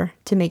color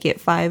to make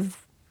it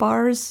 5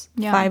 bars,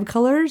 Yeah. 5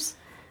 colors.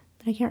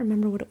 But I can't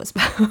remember what it was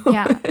about.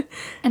 Yeah.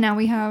 And now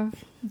we have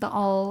the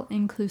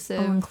all-inclusive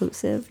All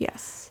inclusive,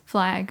 yes.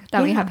 flag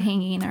that we Yeah. have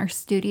hanging in our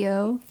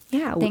studio.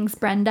 Yeah. Thanks,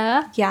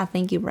 Brenda. Yeah,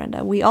 thank you,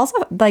 Brenda. We also,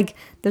 like,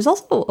 there's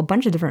also a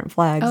bunch of different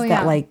flags Oh, yeah.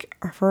 that, like,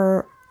 are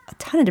for a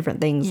ton of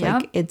different things. Yep.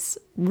 Like, it's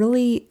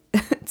really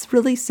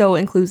so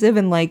inclusive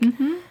and, like,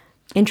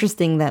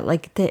 interesting that,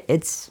 like,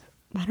 it's,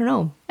 I don't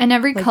know. And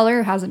every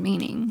color has a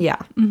meaning.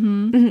 Yeah.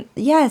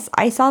 Yes,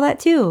 I saw that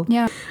too.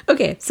 Yeah.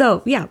 Okay,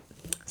 so yeah.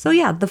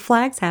 The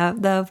flags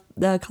have,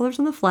 the colors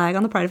on the flag,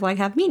 on the pride flag,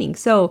 have meaning.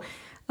 So,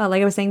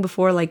 like I was saying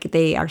before, like,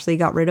 they actually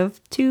got rid of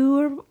 2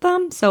 of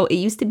them. So it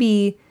used to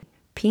be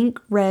pink,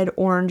 red,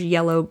 orange,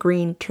 yellow,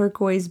 green,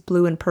 turquoise,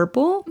 blue, and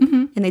purple.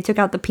 And they took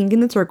out the pink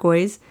and the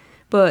turquoise.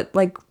 But,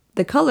 like,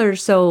 the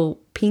colors, so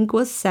pink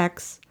was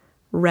sex,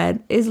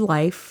 red is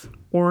life,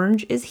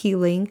 orange is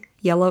healing,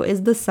 yellow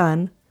is the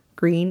sun,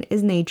 green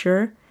is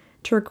nature,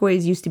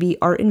 turquoise used to be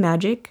art and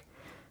magic,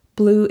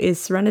 blue is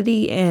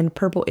serenity, and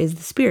purple is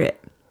the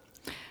spirit.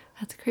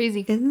 That's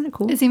crazy. Isn't that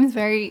cool? It seems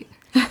very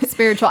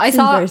spiritual. I Seems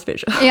saw very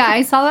spiritual. Yeah,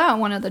 I saw that on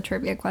one of the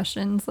trivia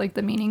questions, like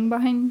the meaning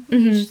behind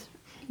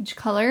each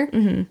color.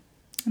 And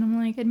I'm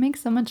like, it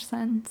makes so much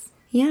sense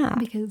Yeah.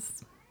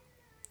 because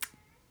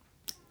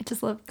I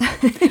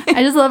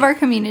just love our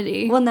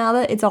community. Well, now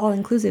that it's all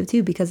inclusive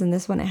too, because in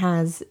this one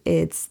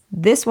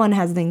this one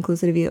has the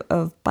inclusivity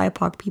of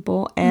BIPOC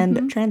people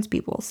and trans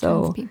people.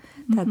 So Trans people.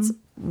 that's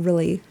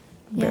really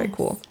very Yes.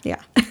 cool.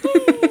 Yeah.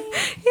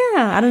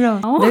 Yeah, I don't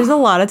know. There's a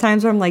lot of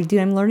times where I'm like, dude,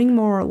 I'm learning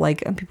more,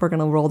 like, and people are going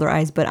to roll their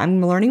eyes, but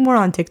I'm learning more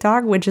on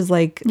TikTok, which is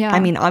like, Yeah. I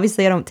mean,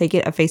 obviously I don't take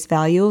it at face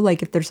value.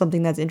 Like, if there's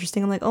something that's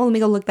interesting, I'm like, oh, let me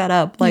go look that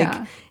up. Like,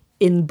 Yeah.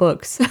 in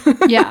books.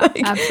 Yeah,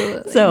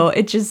 absolutely. So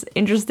it's just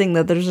interesting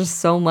that there's just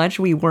so much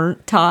we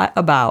weren't taught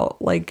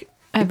about, like, it's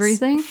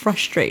Everything?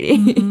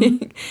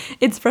 frustrating.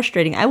 It's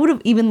frustrating. I would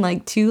have even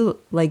liked to,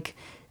 like,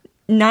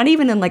 not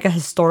even in like a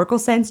historical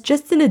sense,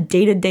 just in a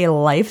day-to-day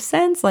life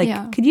sense. Like,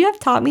 Yeah. could you have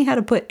taught me how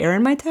to put air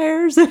in my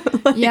tires?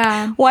 Like,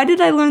 Yeah. why did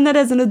I learn that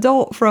as an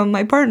adult from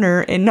my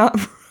partner and not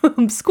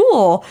from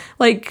school?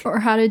 Like, Or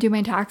how to do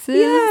my taxes.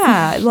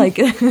 yeah,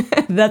 like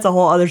that's a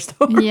whole other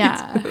story.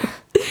 Yeah.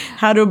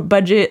 How to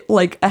budget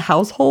like a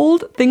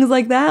household, things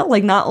like that.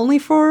 Like, not only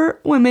for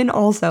women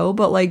also,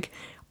 but like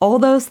all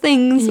those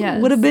things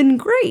Yes. would have been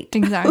great.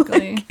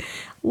 Exactly.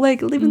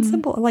 Like living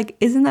simple. Like,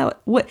 isn't that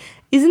what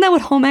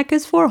home ec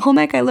is for? Home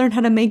ec, I learned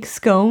how to make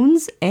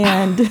scones,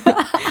 and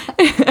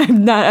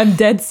I'm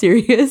dead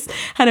serious.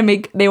 How to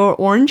make, they were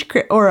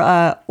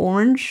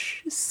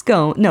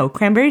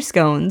cranberry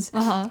scones.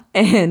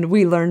 And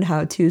we learned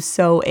how to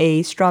sew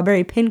a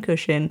strawberry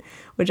pincushion,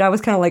 which I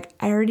was kind of like,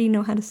 I already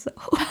know how to sew.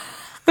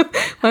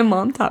 My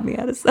mom taught me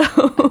how to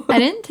sew. I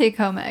didn't take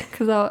home ec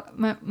because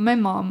my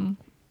mom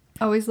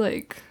always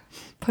like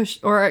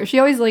pushed, or she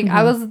always like,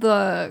 I was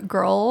the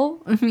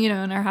girl,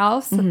 in our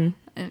house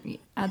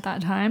at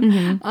that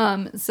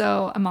time.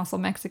 So I'm also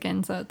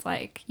Mexican. So it's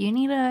like, you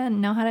need to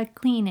know how to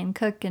clean and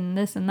cook and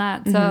this and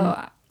that.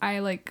 So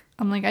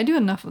I'm like, I do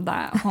enough of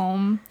that at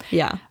home.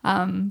 Yeah.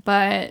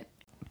 But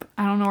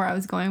I don't know where I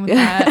was going with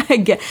that. I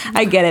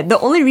get it. The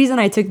only reason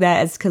I took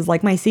that is because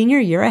like my senior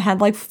year, I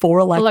had like 4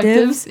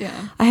 electives.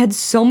 Yeah. I had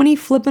so many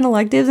flippin'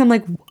 electives. I'm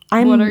like,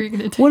 What are you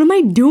gonna do? What am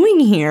I doing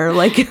here?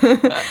 Like,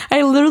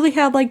 I literally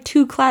had like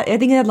 2 class. I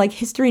think I had like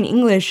history and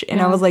English,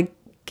 and I was like,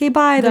 okay,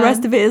 bye. The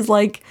rest of it is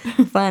like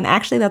fun.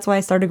 Actually, that's why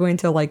I started going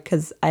to like,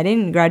 because I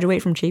didn't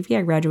graduate from Chafee.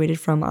 I graduated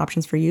from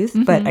Options for Youth,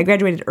 but I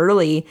graduated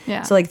early.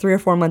 Yeah. So like 3 or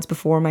 4 months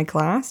before my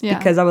class, Yeah.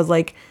 because I was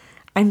like,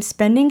 I'm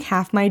spending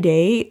half my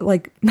day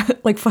like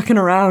like fucking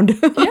around.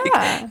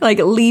 Yeah. Like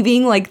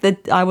leaving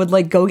I would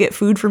like go get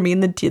food for me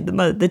and the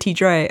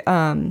teacher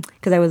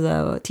because I was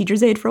a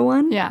teacher's aide for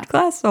one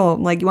class. So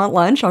I'm like, you want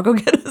lunch? I'll go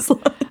get us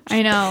lunch.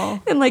 I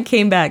know. And like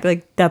came back.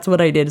 Like that's what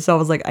I did. So I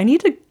was like, I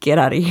need to get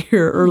out of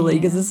here early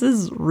because this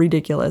is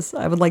ridiculous.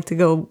 I would like to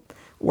go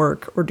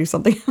work or do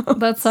something else.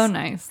 That's so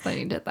nice that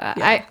you did that.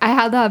 I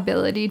had the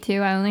ability to.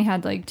 I only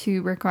had like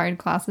 2 required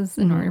classes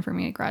in order for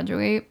me to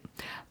graduate.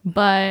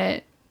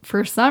 But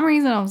for some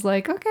reason, I was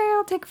like, okay,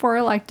 I'll take 4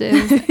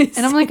 electives. And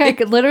I'm like, I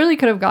literally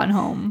could have gotten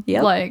home.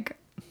 Yep. Like,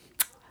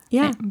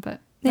 Yeah. but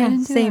I Yeah,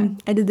 didn't do same.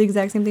 that. I did the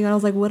exact same thing. I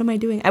was like, what am I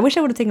doing? I wish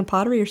I would have taken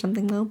pottery or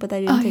something though, but I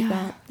didn't take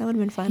that. That would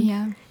have been fun.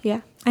 Yeah. Yeah.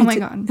 Oh my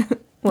God.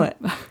 What?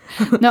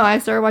 No, I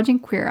started watching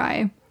Queer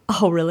Eye.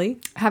 Oh, really?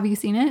 Have you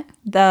seen it?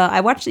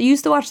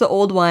 Used to watch the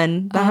old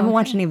one, but I haven't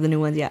watched any of the new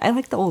ones yet. I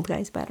like the old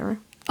guys better.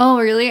 Oh,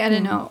 really? I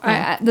didn't know.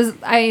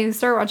 I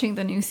started watching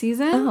the new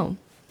season. Oh.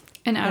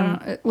 And I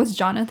don't know. Was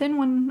Jonathan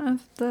one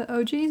of the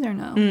OGs or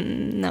no?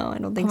 No, I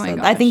don't think Oh my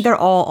so. I think gosh. they're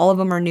all of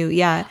them are new.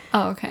 Yeah.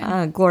 Oh,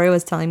 okay. Gloria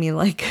was telling me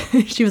like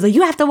she was like,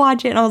 you have to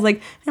watch it, and I was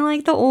like, I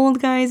like the old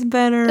guys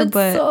better, It's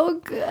but so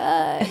good.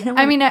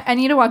 I mean, I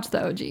need to watch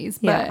the OGs,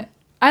 but Yeah.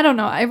 I don't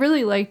know. I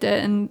really liked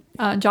it. And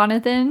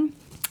Jonathan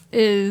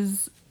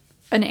is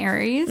an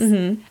Aries.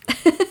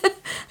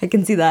 I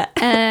can see that.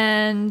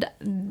 And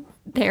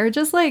they're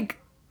just like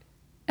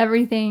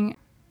everything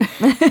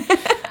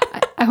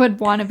I would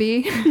want to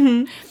be.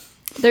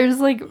 They're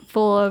just like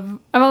full of,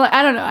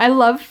 I don't know. I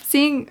love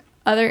seeing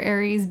other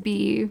Aries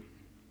be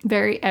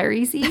very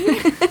Ariesy.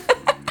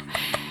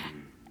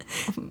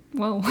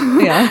 Whoa.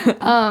 Yeah.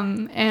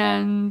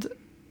 And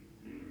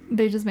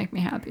they just make me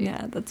happy.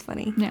 Yeah, that's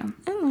funny. Yeah.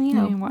 Oh, You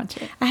yeah. can watch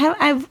it.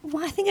 I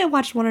think I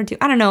watched 1 or 2.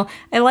 I don't know.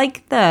 I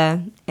like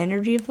the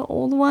energy of the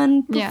old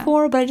one Yeah.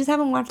 before, but I just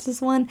haven't watched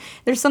this one.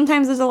 There's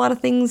a lot of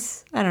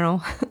things, I don't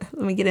know.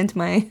 Let me get into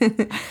my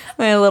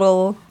my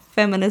little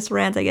feminist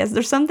rant, I guess.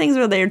 There's some things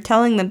where they're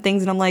telling them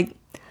things and I'm like,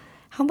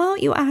 how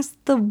about you ask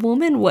the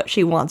woman what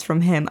she wants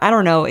from him? I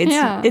don't know.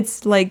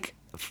 It's like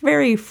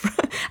very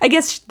I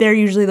guess they're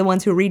usually the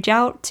ones who reach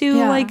out to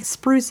like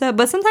spruce up,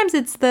 but sometimes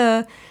it's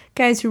the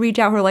guys who reach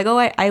out who are like, oh,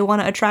 I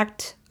want to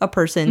attract a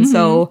person,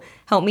 so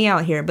help me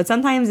out here. But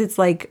sometimes it's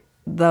like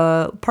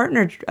the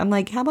partner. I'm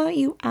like, how about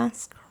you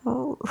ask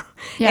her?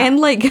 Yeah. And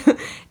like,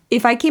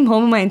 if I came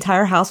home and my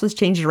entire house was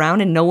changed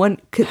around and no one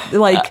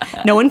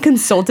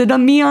consulted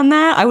on me on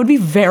that, I would be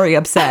very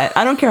upset.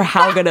 I don't care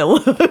how good it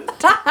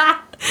looked.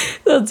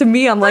 So to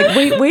me, I'm like,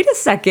 wait a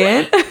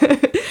second.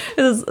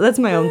 That's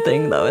my own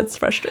thing, though. It's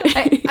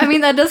frustrating. I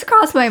mean, that does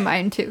cross my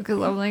mind too,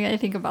 because I'm like, I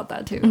think about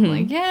that too. I'm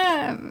like,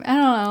 yeah, I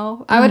don't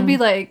know. I would be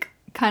like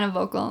kind of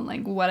vocal on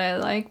like what I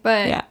like,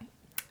 but Yeah.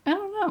 I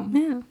don't know.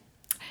 Yeah.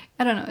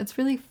 I don't know. It's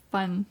really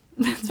fun.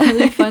 It's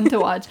really fun to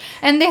watch.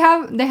 And they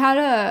had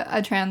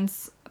a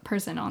trans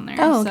person on there.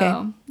 Oh, okay.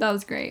 So that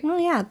was great. Well,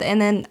 yeah. And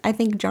then I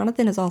think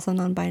Jonathan is also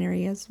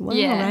non-binary as well,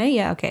 Yeah. right?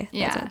 Yeah, okay.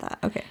 Yeah. That's what I thought.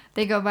 Okay.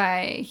 They go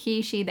by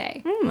he, she,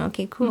 they.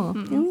 Okay, cool.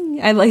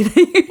 I like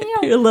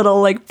your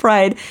little like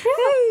pride.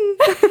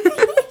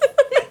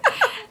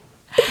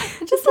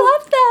 I just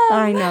love them.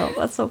 I know.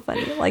 That's so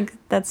funny. Like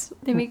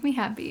They make me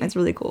happy. That's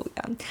really cool.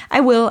 Yeah. I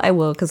will,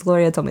 because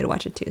Gloria told me to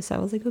watch it too. So I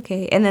was like,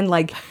 okay. And then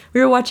like we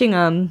were watching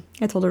I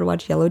told her to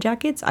watch Yellow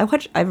Jackets. I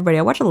watch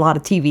a lot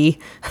of TV.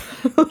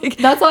 Like,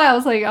 That's why I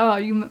was like, oh,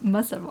 you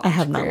must have watched I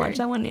have not Queer. watched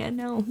that one yet,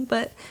 no.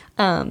 But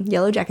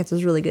Yellow Jackets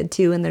was really good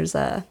too, and there's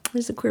a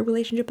queer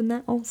relationship in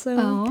that also.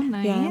 Oh,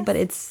 nice. Yeah, but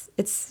it's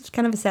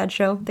kind of a sad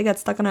show. They got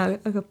stuck on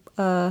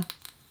a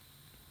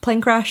plane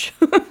crash.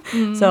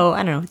 So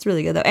I don't know. It's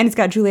really good though, and it's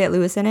got Juliette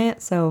Lewis in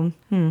it. So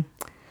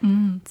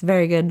it's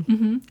very good.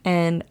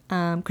 And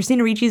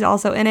Christina Ricci's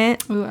also in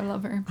it. Ooh, I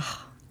love her.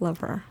 Love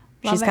her.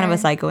 Love She's kind of her. a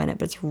psycho in it,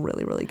 but it's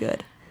really, really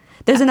good.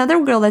 There's another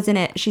girl that's in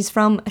it. She's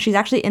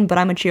actually in But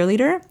I'm a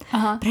Cheerleader,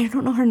 but I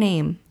don't know her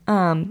name.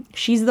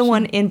 She's the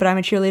one in But I'm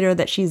a Cheerleader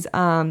that she's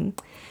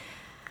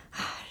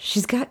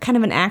got kind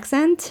of an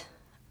accent.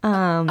 Oh,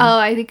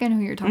 I think I know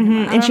who you're talking about.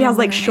 I And don't she has remember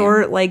like her name.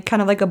 short, like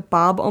kind of like a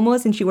bob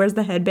almost, and she wears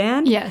the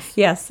headband. Yes.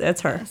 Yes,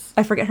 that's her. Yes.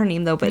 I forget her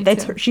name though, but Me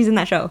that's too. her. She's in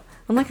that show.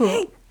 I'm like,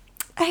 Cool.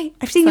 hey,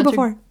 I've seen you Such a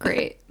before.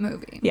 great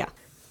movie. Yeah.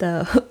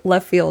 The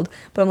left field.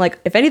 But I'm like,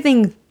 if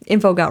anything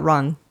info got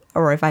wrong,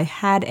 or if I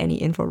had any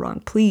info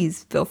wrong,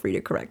 please feel free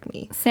to correct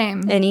me.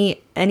 Same. Any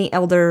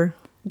elder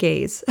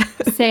gays,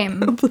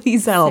 Same.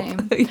 please help.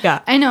 Same.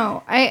 Yeah. I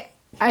know.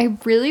 I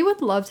really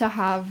would love to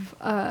have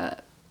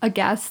a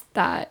guest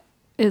that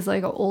is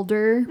like an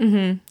older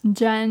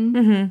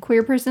gen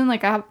queer person.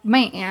 Like I have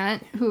my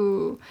aunt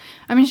who,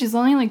 I mean, she's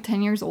only like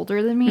 10 years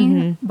older than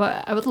me,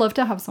 but I would love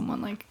to have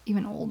someone like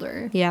even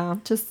older. Yeah.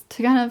 Just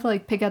to kind of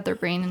like pick at their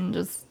brain and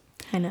just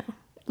I know.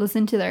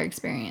 listen to their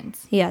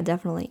experience. Yeah,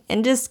 definitely.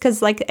 And just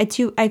because like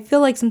I feel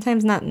like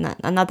sometimes not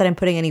that I'm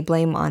putting any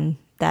blame on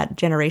that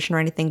generation or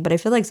anything, but I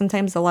feel like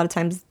sometimes, a lot of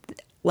times,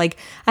 like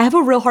I have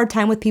a real hard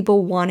time with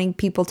people wanting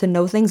people to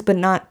know things but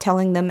not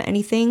telling them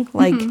anything.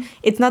 Like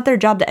it's not their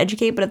job to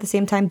educate, but at the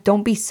same time,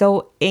 don't be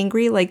so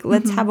angry. Like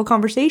let's have a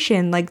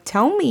conversation. Like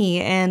tell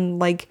me. And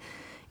like,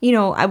 you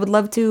know, I would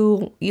love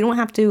to, you don't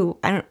have to,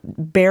 I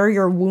don't bare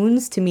your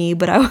wounds to me,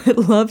 but I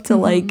would love to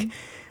like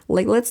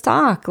let's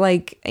talk.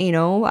 Like, you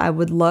know, I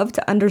would love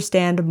to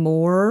understand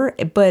more,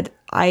 but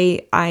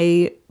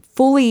I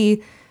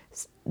fully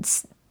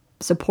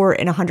support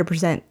and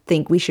 100%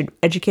 think we should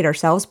educate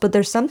ourselves, but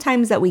there's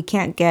sometimes that we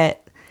can't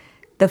get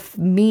the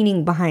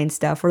meaning behind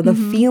stuff or the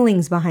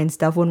feelings behind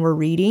stuff when we're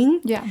reading.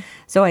 Yeah.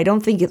 So I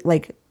don't think it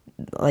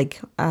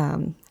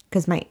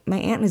because my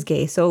aunt is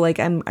gay, so like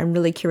I'm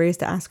really curious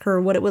to ask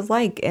her what it was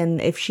like, and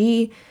if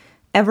she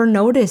ever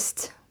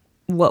noticed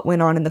what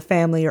went on in the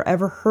family, or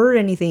ever heard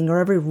anything, or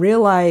ever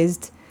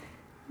realized,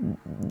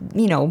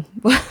 you know,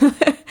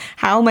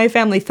 how my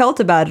family felt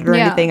about it or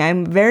anything.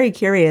 I'm very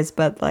curious,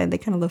 but like, they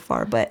kind of live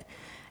far, but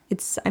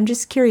I'm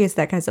just curious,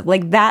 that kind of stuff.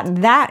 Like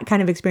that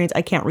kind of experience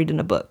I can't read in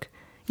a book,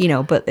 you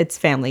know, but it's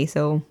family,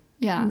 so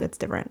yeah, that's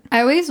different.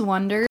 I always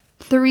wonder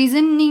the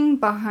reasoning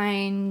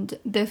behind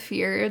the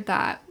fear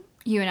that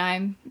you and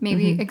I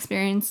maybe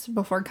experienced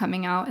before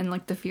coming out, and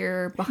like the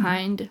fear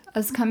behind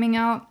us coming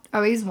out. I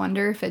always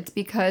wonder if it's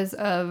because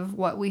of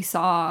what we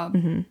saw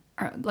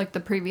or, like the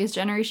previous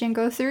generation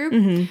go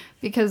through.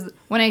 Because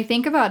when I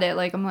think about it,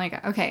 like I'm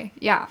like, okay,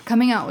 yeah,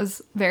 coming out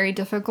was very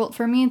difficult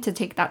for me to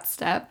take that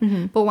step.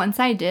 But once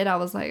I did, I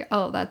was like,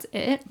 oh, that's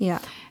it. Yeah.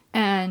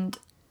 And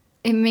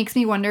it makes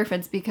me wonder if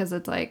it's because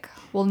it's like,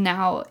 well,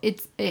 now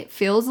it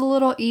feels a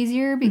little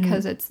easier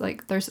because it's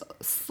like there's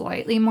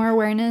slightly more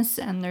awareness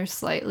and there's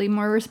slightly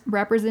more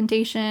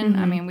representation.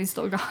 I mean, we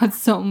still got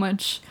so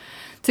much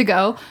to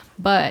go,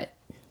 but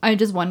I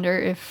just wonder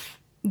if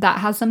that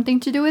has something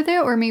to do with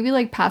it, or maybe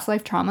like past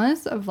life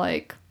traumas of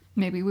like,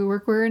 maybe we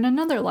were queer in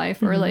another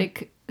life, or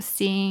like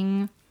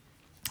seeing,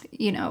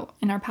 you know,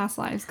 in our past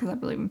lives, because I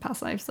believe in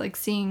past lives, like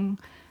seeing,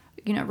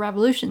 you know,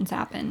 revolutions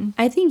happen.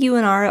 I think you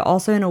and I are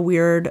also in a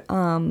weird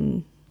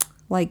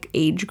like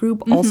age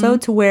group also,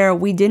 to where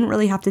we didn't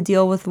really have to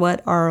deal with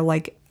what our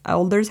like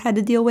elders had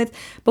to deal with,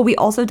 but we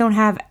also don't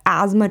have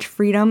as much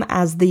freedom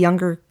as the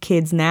younger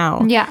kids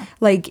now. Yeah.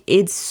 Like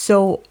it's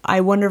so,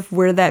 I wonder if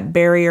we're that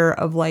barrier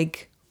of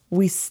like,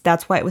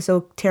 that's why it was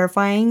so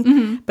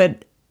terrifying.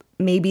 But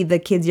maybe the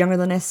kids younger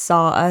than us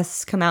saw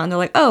us come out and they're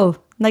like, oh,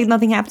 like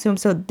nothing happened to them,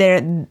 so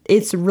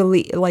it's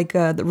really like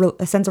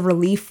a sense of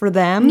relief for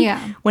them.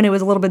 Yeah. When it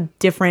was a little bit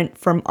different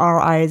from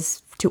our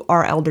eyes to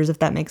our elders, if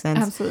that makes sense.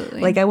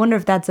 Absolutely. Like I wonder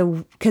if that's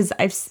because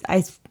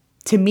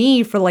to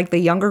me, for like the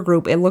younger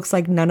group, it looks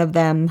like none of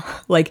them,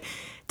 like,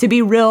 to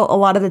be real, a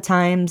lot of the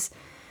times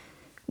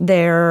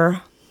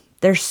they're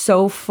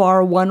so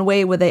far one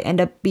way where they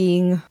end up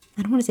being,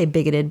 I don't want to say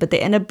bigoted, but they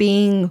end up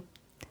being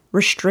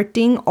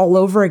restricting all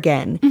over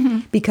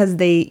again because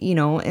they, you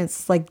know,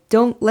 it's like,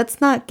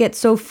 let's not get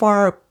so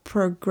far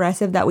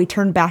progressive that we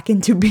turn back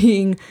into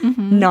being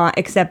not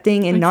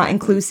accepting and not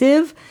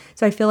inclusive.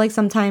 So I feel like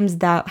sometimes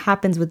that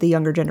happens with the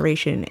younger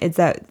generation. It's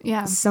that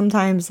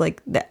sometimes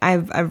like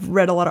I've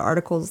read a lot of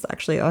articles,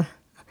 actually,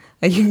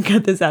 you can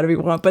cut this out if you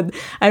want, but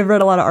I've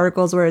read a lot of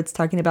articles where it's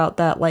talking about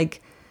that,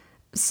 like,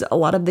 a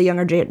lot of the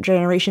younger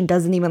generation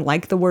doesn't even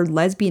like the word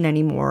lesbian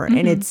anymore.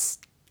 And it's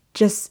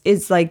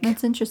like,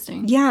 that's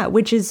interesting. Yeah,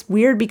 which is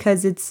weird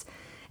because it's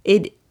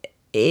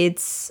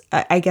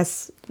I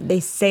guess they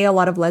say a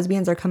lot of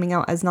lesbians are coming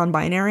out as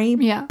non-binary.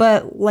 Yeah.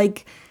 But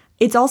like,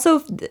 it's also,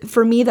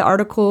 for me, the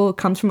article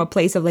comes from a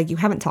place of like, you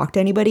haven't talked to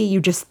anybody, you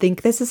just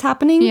think this is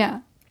happening. Yeah.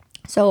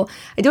 So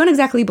I don't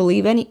exactly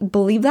believe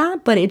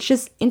that, but it's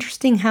just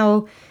interesting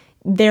how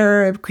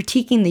they're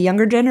critiquing the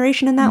younger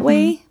generation in that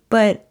way.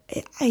 But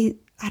I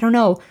don't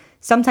know.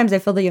 Sometimes I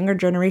feel the younger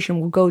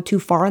generation will go too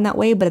far in that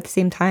way, but at the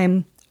same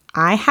time,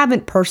 I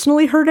haven't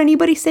personally heard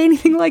anybody say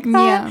anything like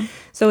that. Yeah.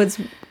 So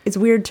it's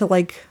weird to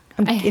like,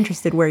 I'm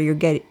interested where you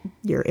get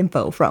your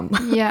info from.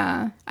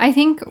 Yeah. I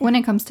think when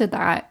it comes to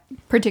that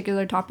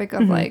particular topic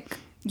of like,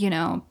 you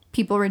know,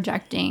 people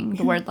rejecting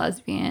the word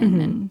lesbian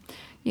and,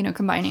 you know,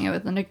 combining it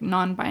with a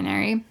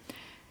non-binary,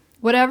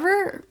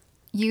 whatever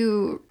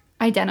you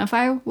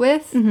identify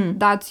with,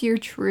 that's your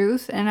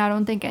truth. And I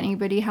don't think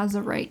anybody has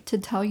a right to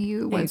tell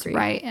you what's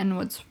right and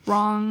what's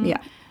wrong.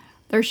 Yeah.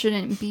 There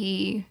shouldn't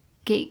be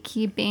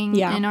gatekeeping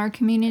in our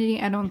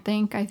community.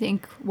 I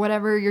think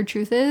whatever your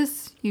truth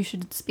is, you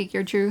should speak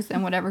your truth,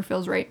 and whatever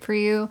feels right for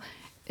you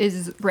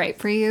is right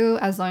for you,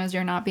 as long as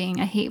you're not being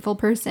a hateful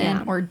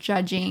person or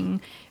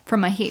judging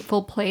from a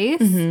hateful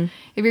place.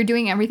 If you're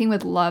doing everything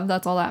with love,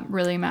 that's all that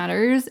really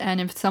matters.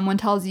 And if someone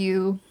tells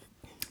you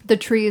the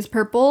tree is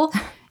purple,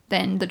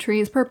 then the tree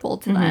is purple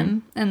to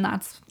them, and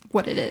that's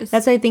what it is.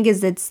 That's what I think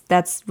is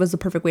that's was the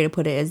perfect way to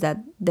put it, is that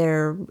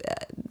they're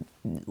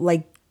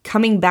like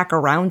coming back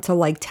around to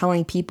like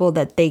telling people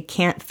that they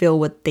can't feel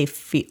what they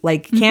feel,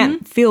 like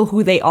can't feel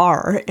who they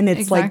are, and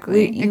it's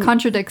exactly. like it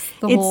contradicts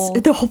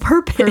the whole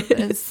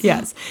purpose.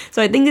 Yes.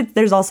 So I think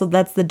there's also,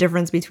 that's the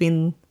difference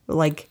between,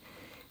 like,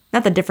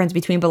 not the difference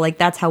between, but like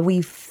that's how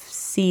we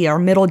see our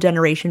middle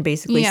generation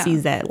basically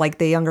sees that, like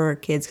the younger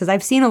kids, because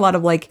I've seen a lot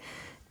of like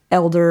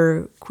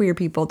elder queer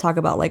people talk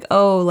about like,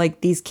 oh,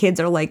 like these kids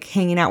are like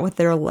hanging out with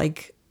their,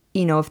 like,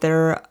 you know, if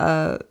they're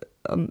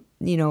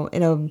you know,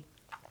 in a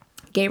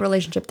gay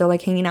relationship, they're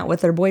like hanging out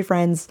with their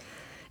boyfriends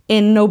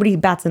and nobody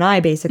bats an eye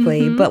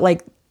basically. But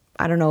like,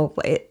 I don't know,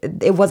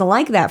 it wasn't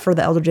like that for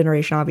the elder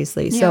generation,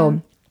 obviously.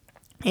 So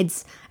I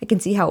can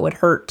see how it would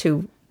hurt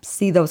to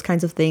see those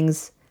kinds of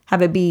things,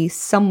 have it be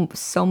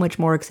so much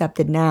more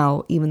accepted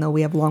now, even though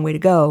we have a long way to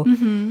go.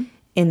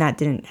 And that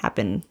didn't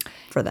happen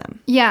for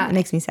them. Yeah. It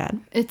makes me sad.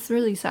 It's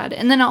really sad.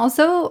 And then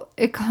also,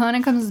 it kind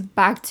of comes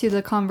back to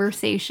the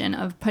conversation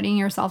of putting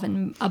yourself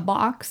in a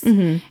box.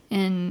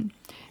 And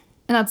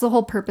that's the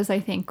whole purpose, I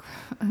think.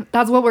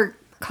 That's what we're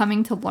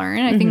coming to learn.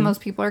 I think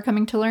most people are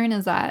coming to learn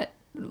is that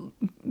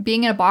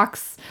being in a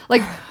box,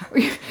 like,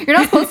 you're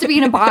not supposed to be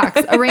in a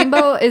box. A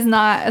rainbow is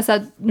not a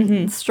set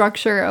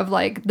structure of,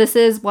 like, this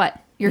is what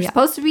you're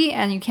supposed to be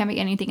and you can't be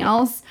anything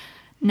else.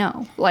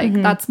 No, like,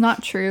 that's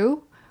not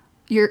true.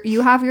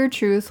 You have your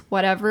truth,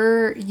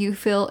 whatever you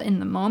feel in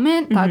the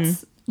moment,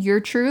 that's your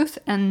truth,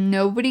 and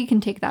nobody can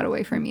take that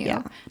away from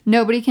you.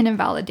 Nobody can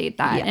invalidate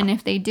that. And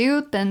if they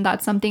do, then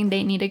that's something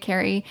they need to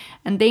carry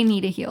and they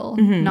need to heal,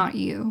 not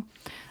you.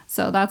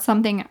 So that's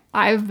something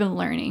I've been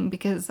learning,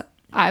 because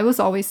I was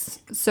always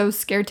so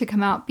scared to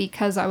come out,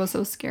 because I was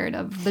so scared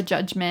of the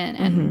judgment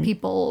and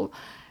people,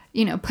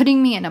 you know,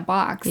 putting me in a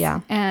box.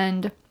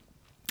 And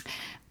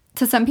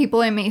to some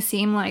people, it may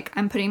seem like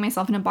I'm putting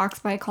myself in a box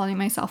by calling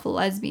myself a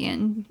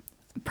lesbian,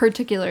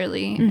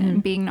 particularly,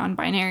 and being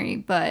non-binary.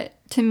 But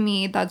to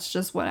me, that's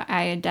just what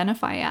I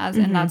identify as,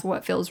 and that's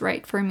what feels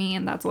right for me,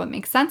 and that's what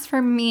makes sense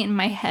for me in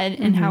my head,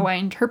 and how I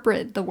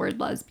interpret the word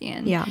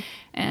lesbian.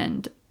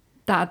 And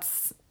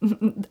that's...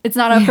 It's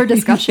not up for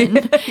discussion.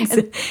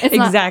 It's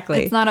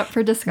exactly. It's not up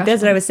for discussion.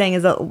 That's what I was saying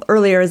is that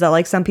earlier, is that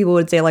like some people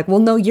would say like, well,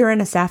 no, you're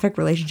in a sapphic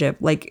relationship.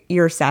 Like,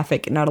 you're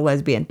sapphic, not a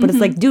lesbian. But it's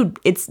like, dude,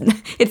 it's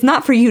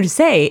not for you to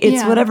say.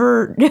 It's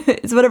whatever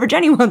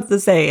Jenny wants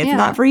to say. It's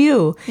not for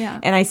you.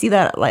 And I see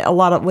that like a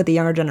lot of with the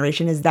younger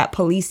generation is that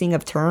policing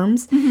of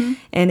terms.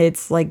 And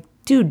it's like,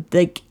 dude,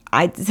 like,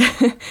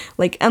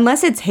 like,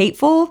 unless it's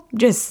hateful,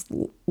 just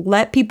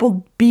let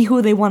people be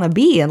who they want to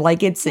be. And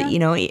like, it's, you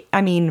know,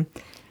 I mean,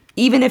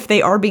 even if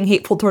they are being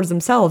hateful towards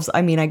themselves,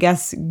 I mean, I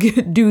guess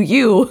do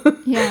you.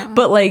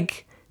 But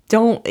like,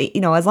 don't, you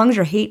know, as long as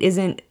your hate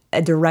isn't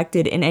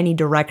directed in any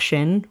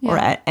direction or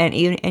at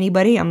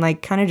anybody, I'm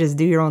like, kind of just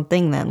do your own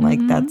thing then.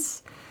 Like,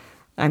 that's,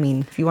 I mean,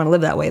 if you want to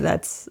live that way,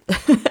 that's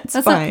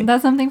fine.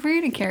 That's something for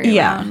you to carry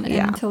around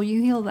until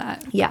you heal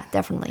that. Yeah,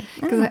 definitely.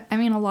 Because I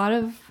mean, a lot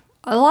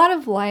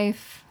of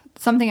life,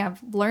 something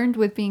I've learned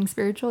with being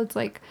spiritual, it's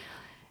like,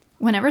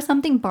 whenever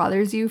something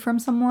bothers you from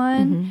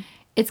someone,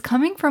 it's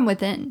coming from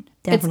within.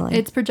 Definitely.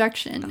 It's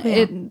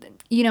projection.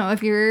 You know,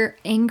 if you're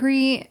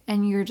angry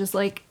and you're just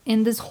like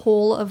in this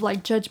hole of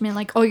like judgment,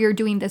 like, oh, you're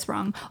doing this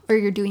wrong or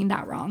you're doing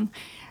that wrong.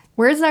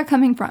 Where is that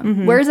coming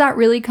from? Where is that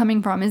really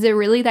coming from? Is it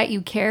really that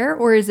you care,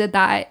 or is it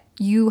that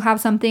you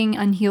have something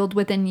unhealed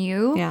within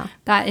you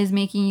that is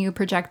making you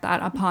project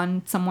that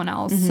upon someone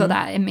else so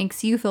that it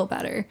makes you feel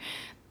better?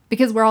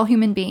 Because we're all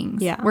human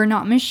beings. We're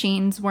not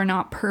machines. We're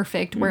not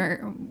perfect.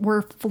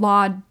 We're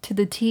flawed to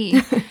the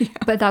T.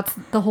 But that's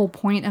the whole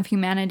point of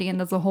humanity, and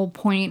that's the whole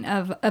point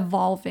of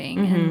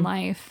evolving in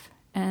life.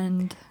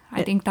 And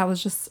I think that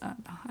was just,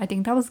 I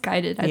think that was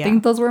guided. I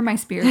think those were my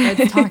spirit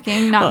guides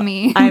talking, not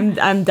me.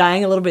 I'm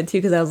dying a little bit too,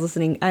 because I was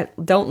listening. I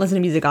don't listen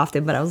to music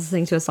often, but I was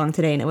listening to a song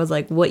today, and it was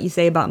like, what you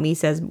say about me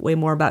says way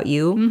more about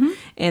you.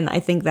 And I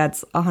think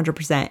that's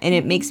 100%. And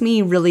it makes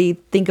me really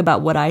think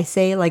about what I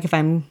say. Like, if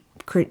I'm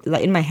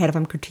in my head, if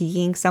I'm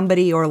critiquing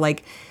somebody or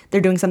like they're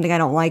doing something I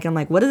don't like, I'm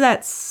like, what does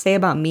that say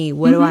about me?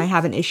 What do I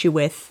have an issue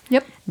with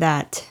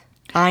that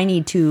I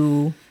need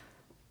to,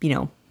 you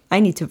know, I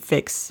need to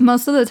fix?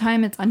 Most of the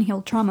time it's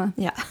unhealed trauma.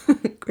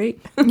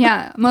 Great.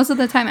 Most of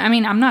the time. I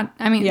mean,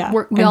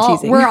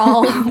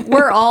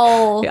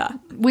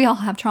 we all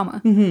have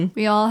trauma.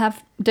 We all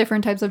have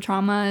different types of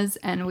traumas,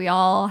 and we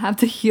all have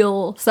to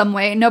heal some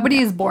way. Nobody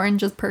is born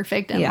just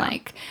perfect and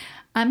like,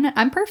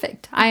 I'm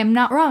perfect. I am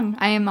not wrong.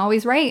 I am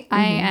always right.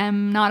 I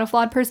am not a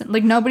flawed person.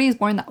 Like, nobody's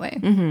born that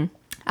way.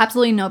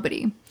 Absolutely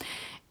nobody.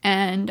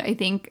 And I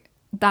think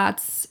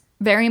that's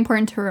very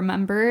important to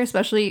remember,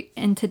 especially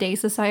in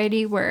today's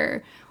society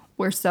where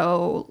we're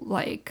so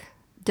like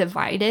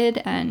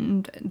divided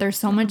and there's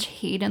so much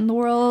hate in the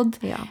world.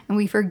 And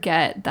we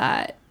forget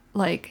that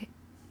like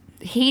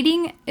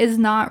hating is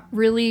not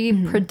really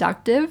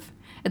productive.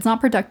 It's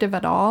not productive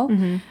at all.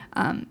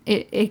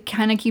 It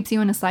kind of keeps you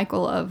in a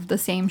cycle of the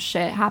same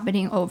shit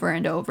happening over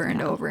and over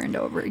and over and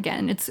over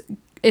again.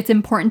 It's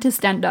important to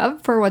stand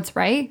up for what's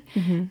right,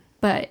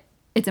 but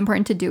it's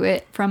important to do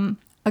it from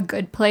a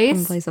good place.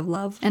 In place of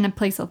love. And a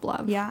place of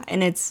love. Yeah,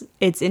 and it's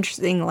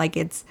interesting. Like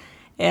it's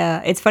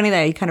funny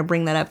that you kind of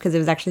bring that up because it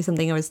was actually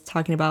something I was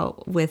talking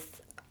about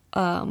with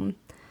a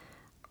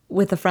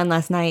friend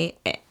last night,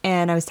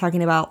 and I was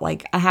talking about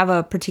like I have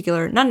a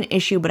particular, not an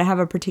issue, but I have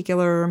a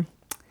particular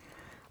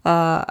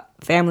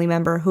family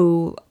member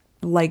who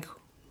like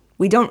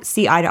we don't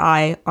see eye to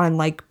eye on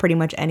like pretty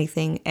much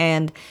anything,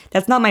 and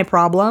that's not my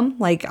problem.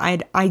 Like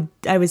I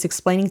was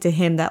explaining to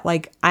him that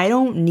like I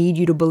don't need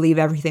you to believe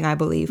everything I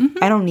believe.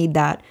 I don't need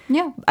that.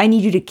 Yeah. I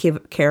need you to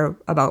care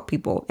about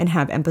people and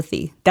have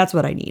empathy. That's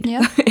what I need.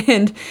 Yeah.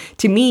 And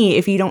to me,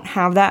 if you don't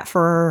have that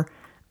for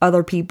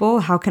other people,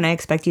 how can I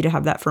expect you to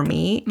have that for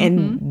me?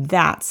 And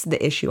that's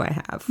the issue I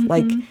have.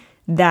 Like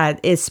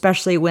that,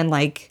 especially when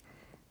like,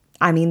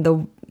 I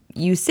mean,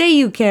 you say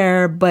you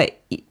care, but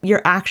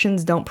your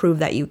actions don't prove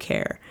that you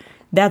care.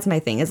 That's my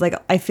thing. Is like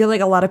I feel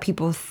like a lot of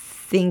people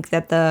think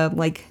that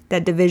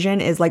that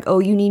division is like, oh,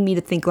 you need me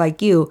to think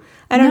like you.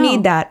 I don't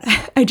need that.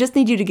 I just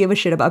need you to give a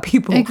shit about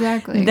people.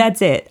 Exactly.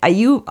 That's it. I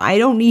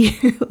don't need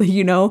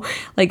you know,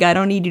 like I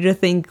don't need you to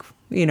think,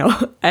 you know,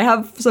 I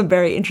have some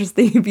very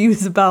interesting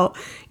views about,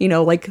 you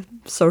know, like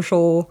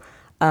social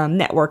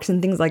networks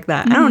and things like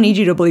that. I don't need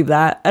you to believe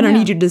that. I don't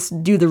need you to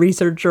just do the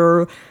research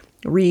or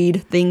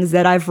read things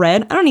that I've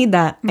read. I don't need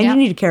that. I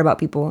need to care about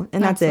people,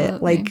 and that's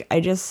it. Like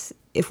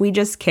if we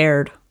just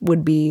cared,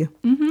 would be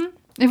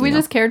if we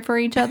just cared for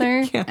each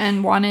other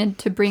and wanted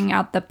to bring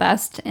out the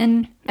best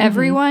in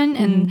everyone,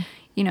 and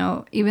you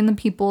know, even the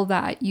people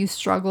that you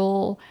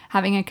struggle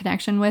having a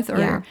connection with,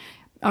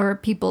 or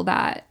people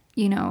that,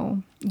 you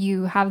know,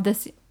 you have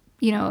this,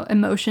 you know,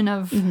 emotion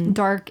of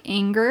dark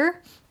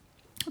anger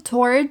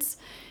towards,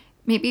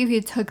 maybe if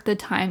you took the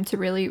time to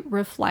really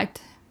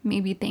reflect,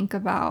 maybe think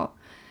about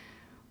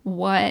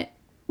what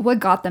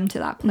got them to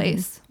that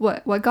place,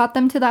 what got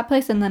them to that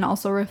place, and then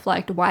also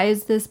reflect, why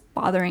is this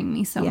bothering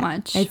me so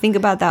much? I think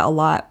about that a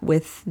lot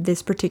with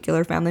this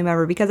particular family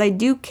member because I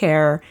do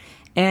care,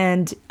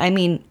 and I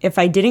mean, if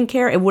I didn't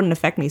care, it wouldn't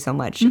affect me so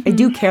much. I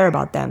do care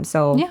about them,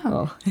 so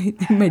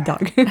my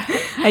dog.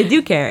 I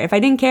do care. If I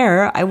didn't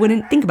care, I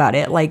wouldn't think about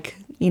it, like,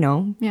 you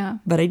know.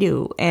 But I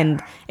do,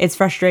 and it's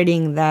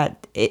frustrating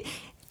that it.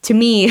 To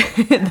me,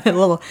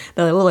 the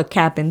little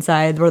cap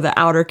inside, or the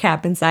outer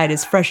cap inside,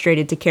 is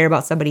frustrated to care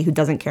about somebody who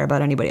doesn't care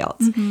about anybody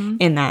else,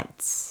 and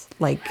that's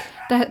like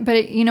that.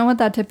 But you know what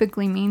that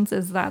typically means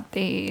is that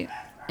they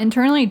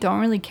internally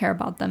don't really care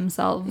about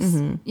themselves.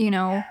 You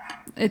know,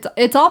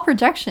 it's all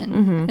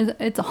projection.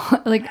 It's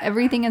all, like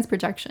everything is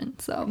projection.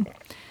 So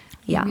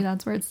maybe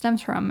that's where it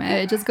stems from.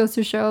 It just goes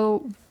to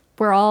show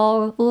we're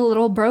all a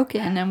little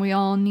broken and we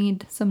all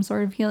need some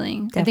sort of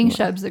healing. Definitely. I think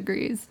Shebs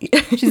agrees.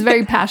 She's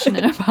very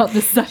passionate about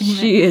this segment.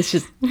 She is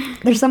just,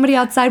 there's somebody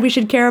outside we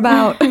should care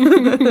about.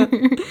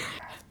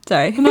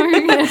 Sorry.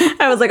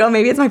 I was like, oh,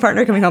 maybe it's my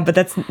partner coming home, but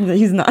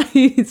he's not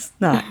he's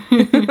not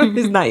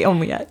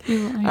home yet.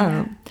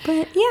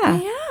 But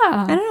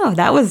I don't know.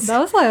 That was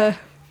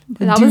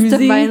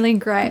divinely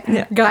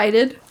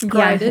guided.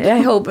 Yeah, I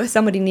hope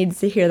somebody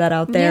needs to hear that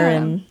out there.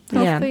 And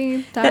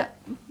hopefully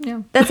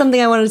that's something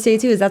I wanted to say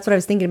too, is that's what I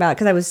was thinking about,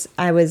 because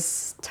I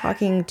was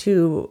talking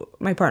to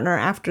my partner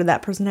after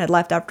that person had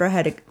left, after I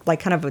had like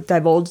kind of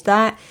divulged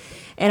that,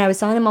 and I was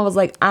telling him, I was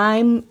like,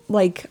 I'm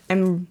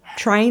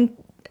trying.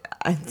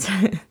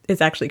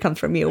 This actually comes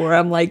from you, where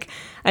I'm like,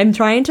 I'm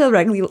trying to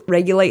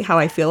regulate how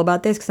I feel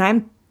about this, because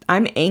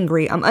I'm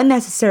angry. I'm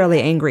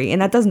unnecessarily angry,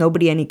 and that does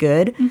nobody any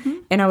good.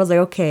 And I was like,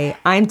 okay,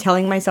 I'm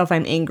telling myself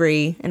I'm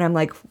angry, and I'm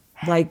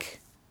like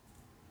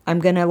I'm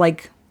gonna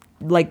like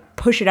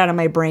push it out of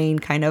my brain,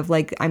 kind of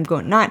like, I'm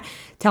going, not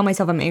tell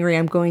myself I'm angry,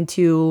 I'm going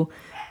to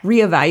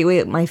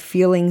reevaluate my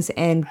feelings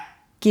and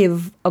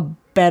give a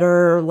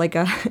better, like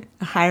a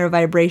higher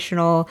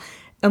vibrational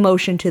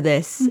emotion to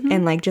this,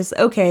 and like, just,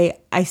 okay,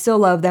 I still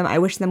love them, I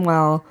wish them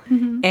well,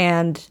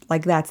 and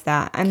like, that's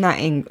that. I'm not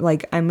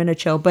like, I'm gonna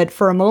chill. But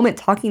for a moment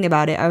talking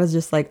about it, I was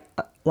just like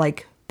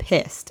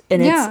pissed,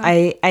 and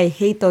I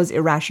hate those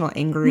irrational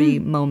angry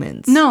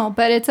moments. No,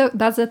 but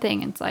that's the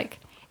thing, it's like,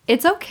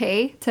 it's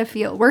okay to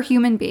feel. We're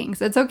human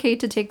beings. It's okay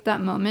to take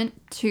that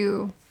moment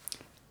to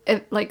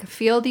like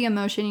feel the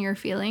emotion you're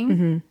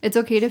feeling. It's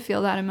okay to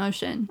feel that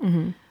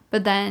emotion,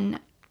 but then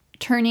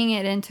turning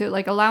it into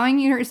like allowing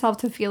yourself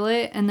to feel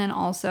it, and then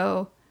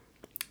also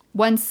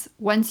once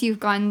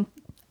you've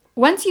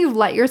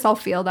let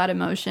yourself feel that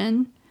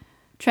emotion,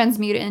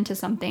 transmute it into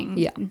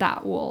something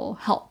that will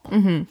help.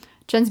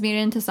 Transmute it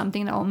into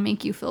something that will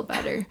make you feel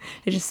better.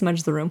 It just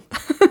smudged the room.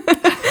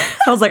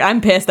 I was like, I'm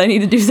pissed, I need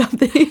to do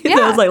something.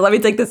 I was like, let me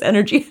take this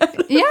energy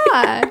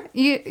out.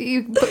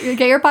 You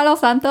get your Palo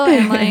Santo,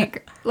 and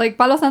like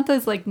Palo Santo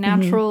is like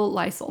natural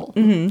Lysol.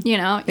 You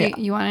know,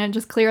 you want to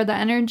just clear the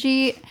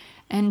energy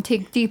and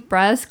take deep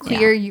breaths,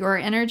 clear your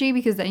energy,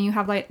 because then you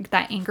have like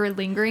that anger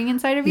lingering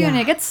inside of you, and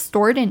it gets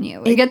stored in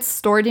you. It gets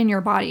stored in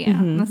your body.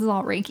 This is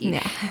all Reiki.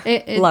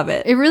 Love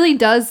it. It really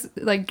does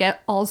like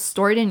get all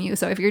stored in you.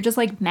 So if you're just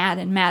like mad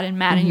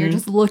and you're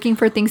just looking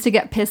for things to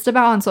get pissed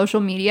about on social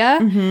media,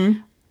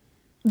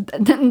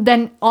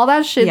 then all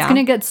that shit's Yeah.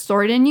 gonna get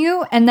stored in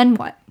you, and then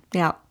what?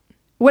 Yeah.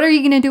 What are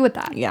you gonna do with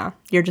that? Yeah.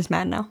 You're just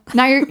mad now.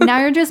 Now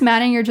you're just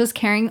mad, and you're just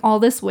carrying all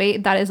this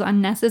weight that is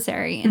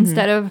unnecessary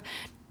instead of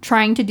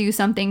trying to do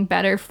something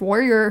better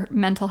for your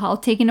mental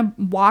health, taking a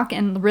walk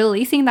and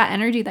releasing that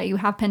energy that you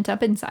have pent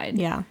up inside.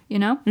 Yeah. You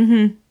know?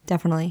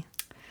 Definitely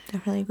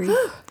agree.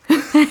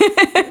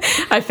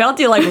 I felt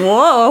you like,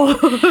 whoa.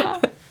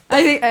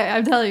 I think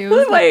I'm telling you.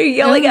 Why are you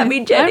yelling at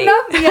me, Jenny? I'm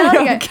not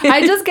yelling No,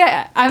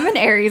 at I'm an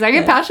Aries. I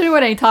get passionate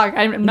when I talk.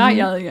 I'm not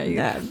yelling at you.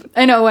 Yeah.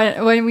 I know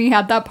when we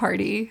had that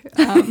party,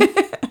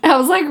 I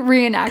was like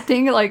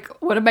reenacting like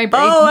one of my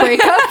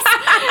breakups,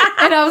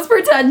 and I was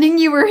pretending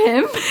you were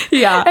him.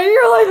 Yeah. And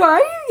you're like, why are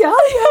you yelling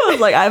I was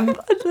like, I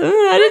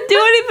didn't do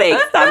anything.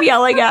 Stop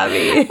yelling at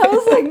me. I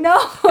was like, no.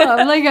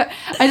 I'm like,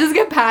 I just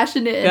get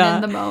passionate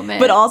in the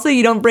moment. But also,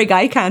 you don't break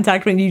eye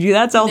contact when you do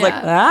that. So I was like,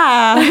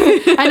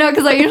 I know,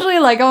 because I usually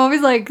I'm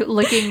always like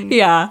looking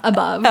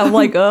above. I'm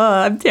like,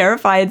 I'm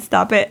terrified.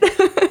 Stop it.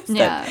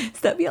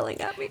 Stop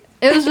yelling at me.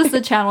 It was just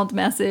a channeled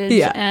message.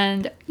 Yeah.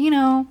 And,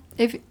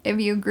 if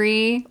you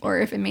agree or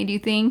if it made you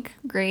think,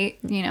 great.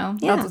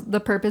 That's the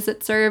purpose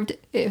it served.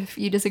 If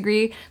you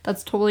disagree,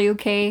 that's totally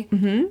okay.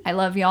 I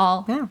love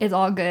y'all. Yeah. It's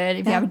all good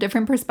if you have a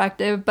different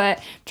perspective,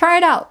 but try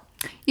it out.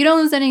 You don't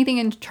lose anything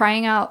in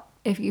trying out.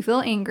 If you feel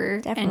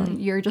anger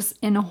and you're just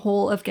in a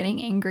hole of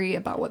getting angry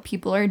about what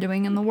people are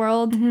doing in the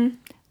world,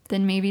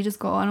 then maybe just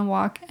go on a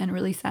walk and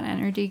release that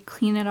energy,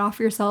 clean it off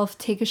yourself,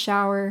 take a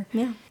shower.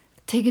 Yeah.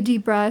 Take a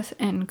deep breath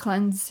and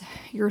cleanse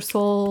your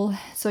soul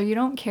so you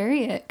don't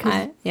carry it.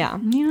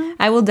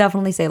 I will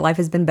definitely say life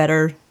has been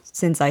better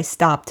since I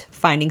stopped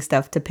finding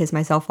stuff to piss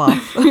myself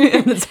off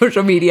on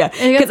social media.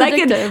 Because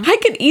I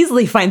could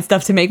easily find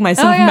stuff to make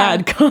myself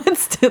mad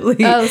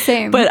constantly. Oh,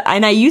 same.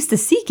 And I used to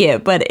seek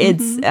it, but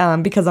it's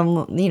because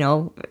I'm,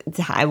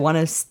 I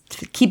want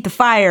to keep the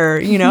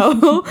fire,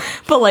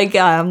 but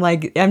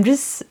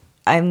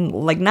I'm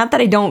like, not that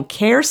I don't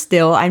care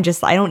still. I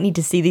don't need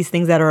to see these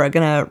things that are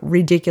gonna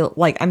ridiculous.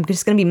 Like, I'm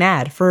just gonna be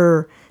mad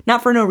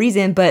not for no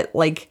reason, but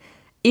like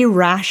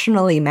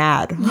irrationally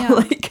mad.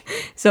 Yeah.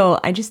 So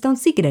I just don't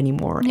seek it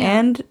anymore. Yeah.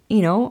 And,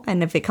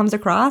 and if it comes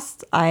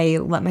across, I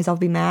let myself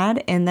be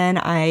mad. And then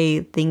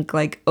I think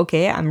like,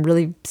 okay, I'm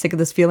really sick of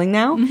this feeling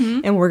now.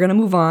 And we're gonna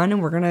move on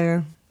and we're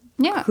gonna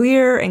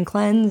clear and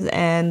cleanse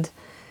and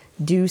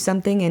do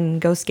something and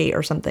go skate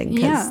or something,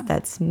 because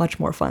that's much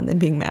more fun than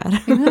being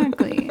mad.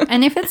 Exactly.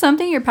 And if it's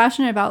something you're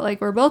passionate about, like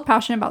we're both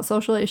passionate about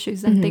social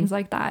issues and things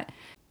like that,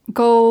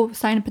 go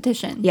sign a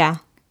petition. Yeah.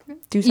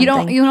 Do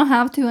something. You don't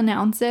have to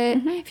announce it.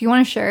 If you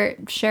want to share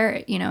it, share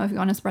it, if you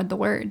want to spread the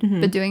word.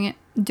 But doing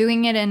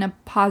it in a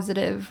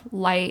positive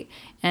light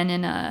and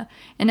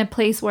in a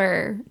place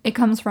where it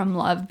comes from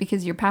love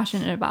because you're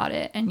passionate about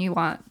it and you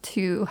want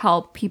to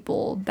help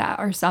people that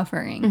are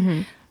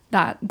suffering.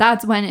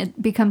 That's when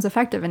it becomes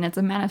effective, and it's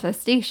a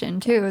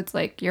manifestation too. It's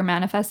like you're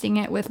manifesting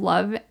it with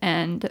love,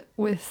 and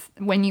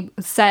when you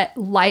set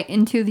light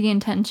into the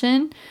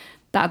intention,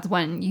 that's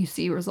when you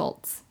see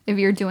results. If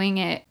you're doing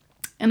it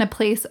in a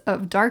place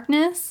of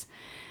darkness,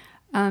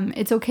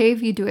 it's okay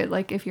if you do it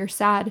like if you're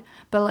sad,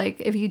 but like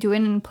if you do it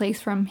in a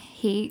place from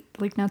hate,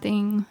 like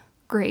nothing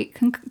great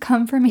can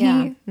come from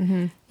hate.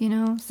 So,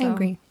 I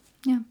agree.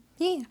 Yeah.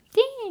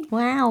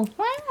 Wow.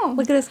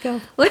 Look at us go.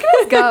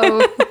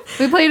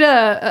 We played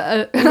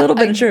a little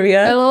bit of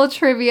trivia. A little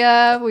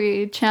trivia.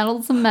 We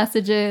channeled some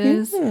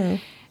messages,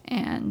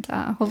 and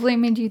hopefully it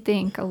made you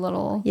think a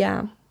little.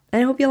 Yeah,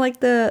 and I hope you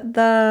like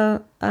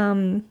the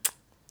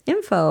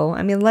info.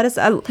 I mean, let us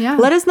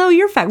know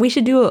your fact. We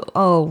should do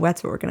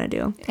that's what we're gonna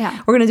do.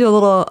 Yeah, we're gonna do a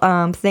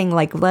little thing,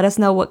 like let us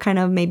know what kind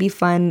of maybe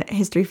fun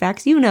history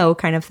facts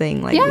kind of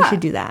thing. Like we should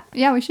do that.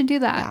 Yeah, we should do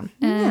that.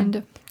 Yeah.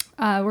 And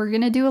we're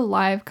going to do a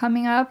live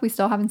coming up. We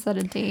still haven't set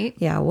a date.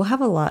 Yeah, we'll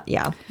have a lot.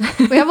 Yeah.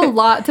 We have a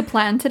lot to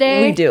plan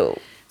today. We do.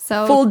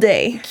 So full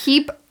day.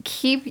 Keep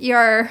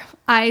your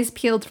eyes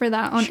peeled for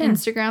that on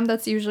Instagram.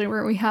 That's usually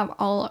where we have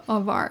all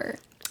of our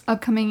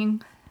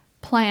upcoming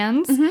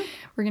plans.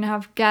 We're going to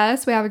have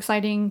guests. We have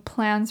exciting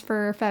plans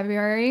for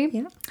February.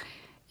 Yeah.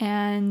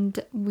 And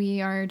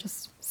we are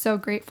just so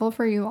grateful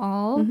for you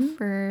all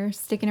for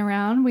sticking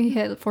around. We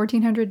hit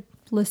 1,400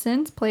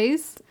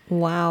 plays.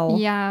 Wow.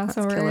 Yeah, that's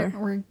so killer.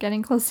 We're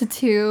getting close to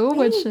 2,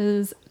 which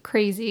is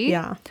crazy.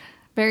 Yeah.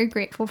 Very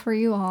grateful for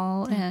you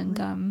all.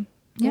 And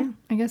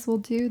I guess we'll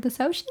do the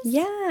socials.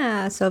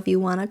 Yeah. So if you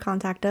want to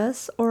contact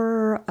us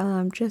or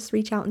just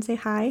reach out and say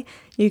hi,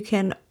 you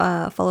can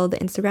follow the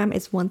Instagram.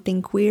 It's One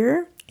Thing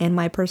Queer. And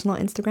my personal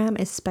Instagram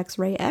is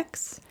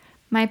SpexRayX.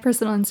 My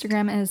personal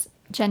Instagram is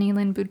Jenny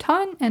Lynn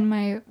Bouton. And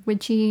my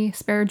witchy,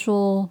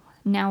 spiritual,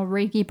 now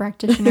Reiki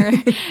practitioner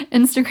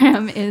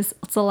Instagram is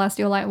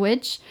Celestial Light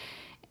Witch.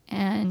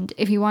 And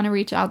if you want to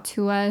reach out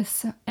to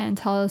us and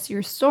tell us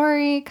your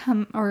story,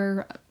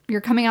 or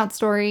your coming out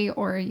story,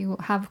 or you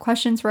have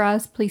questions for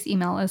us, please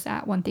email us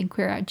at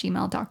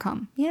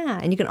onethingqueer@gmail.com. Yeah,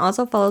 and you can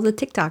also follow the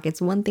TikTok.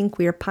 It's One Thing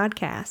Queer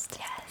Podcast.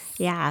 Yes.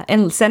 Yeah,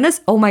 and send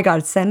us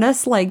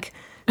like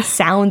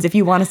sounds if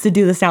you want us to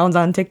do the sounds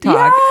on TikTok.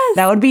 Yes!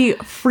 That would be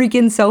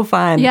freaking so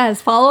fun.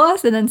 Yes, follow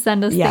us and then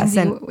send us Yeah,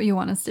 things you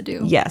want us to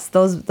do. Yes,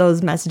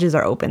 those messages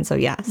are open. So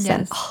yeah,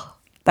 Yes.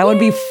 that would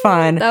be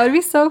fun. That would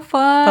be so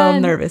fun. Oh,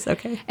 I'm nervous.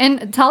 Okay.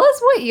 And tell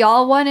us what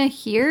y'all want to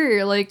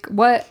hear. Like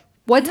what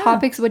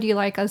topics would you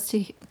like us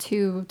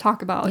to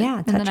talk about in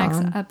the touch next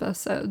on.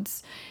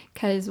 episodes?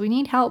 Because we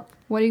need help.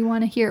 What do you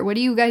want to hear? What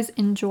do you guys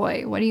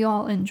enjoy? What do you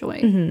all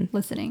enjoy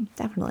listening?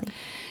 Definitely.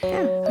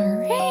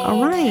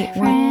 All right.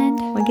 Friend.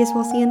 Well, I guess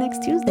we'll see you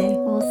next Tuesday.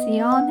 We'll see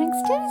y'all next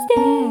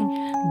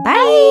Tuesday.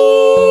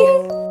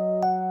 Bye.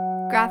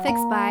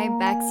 Graphics by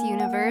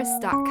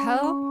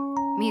BexUniverse.co.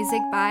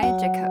 Music by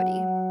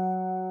Jacody.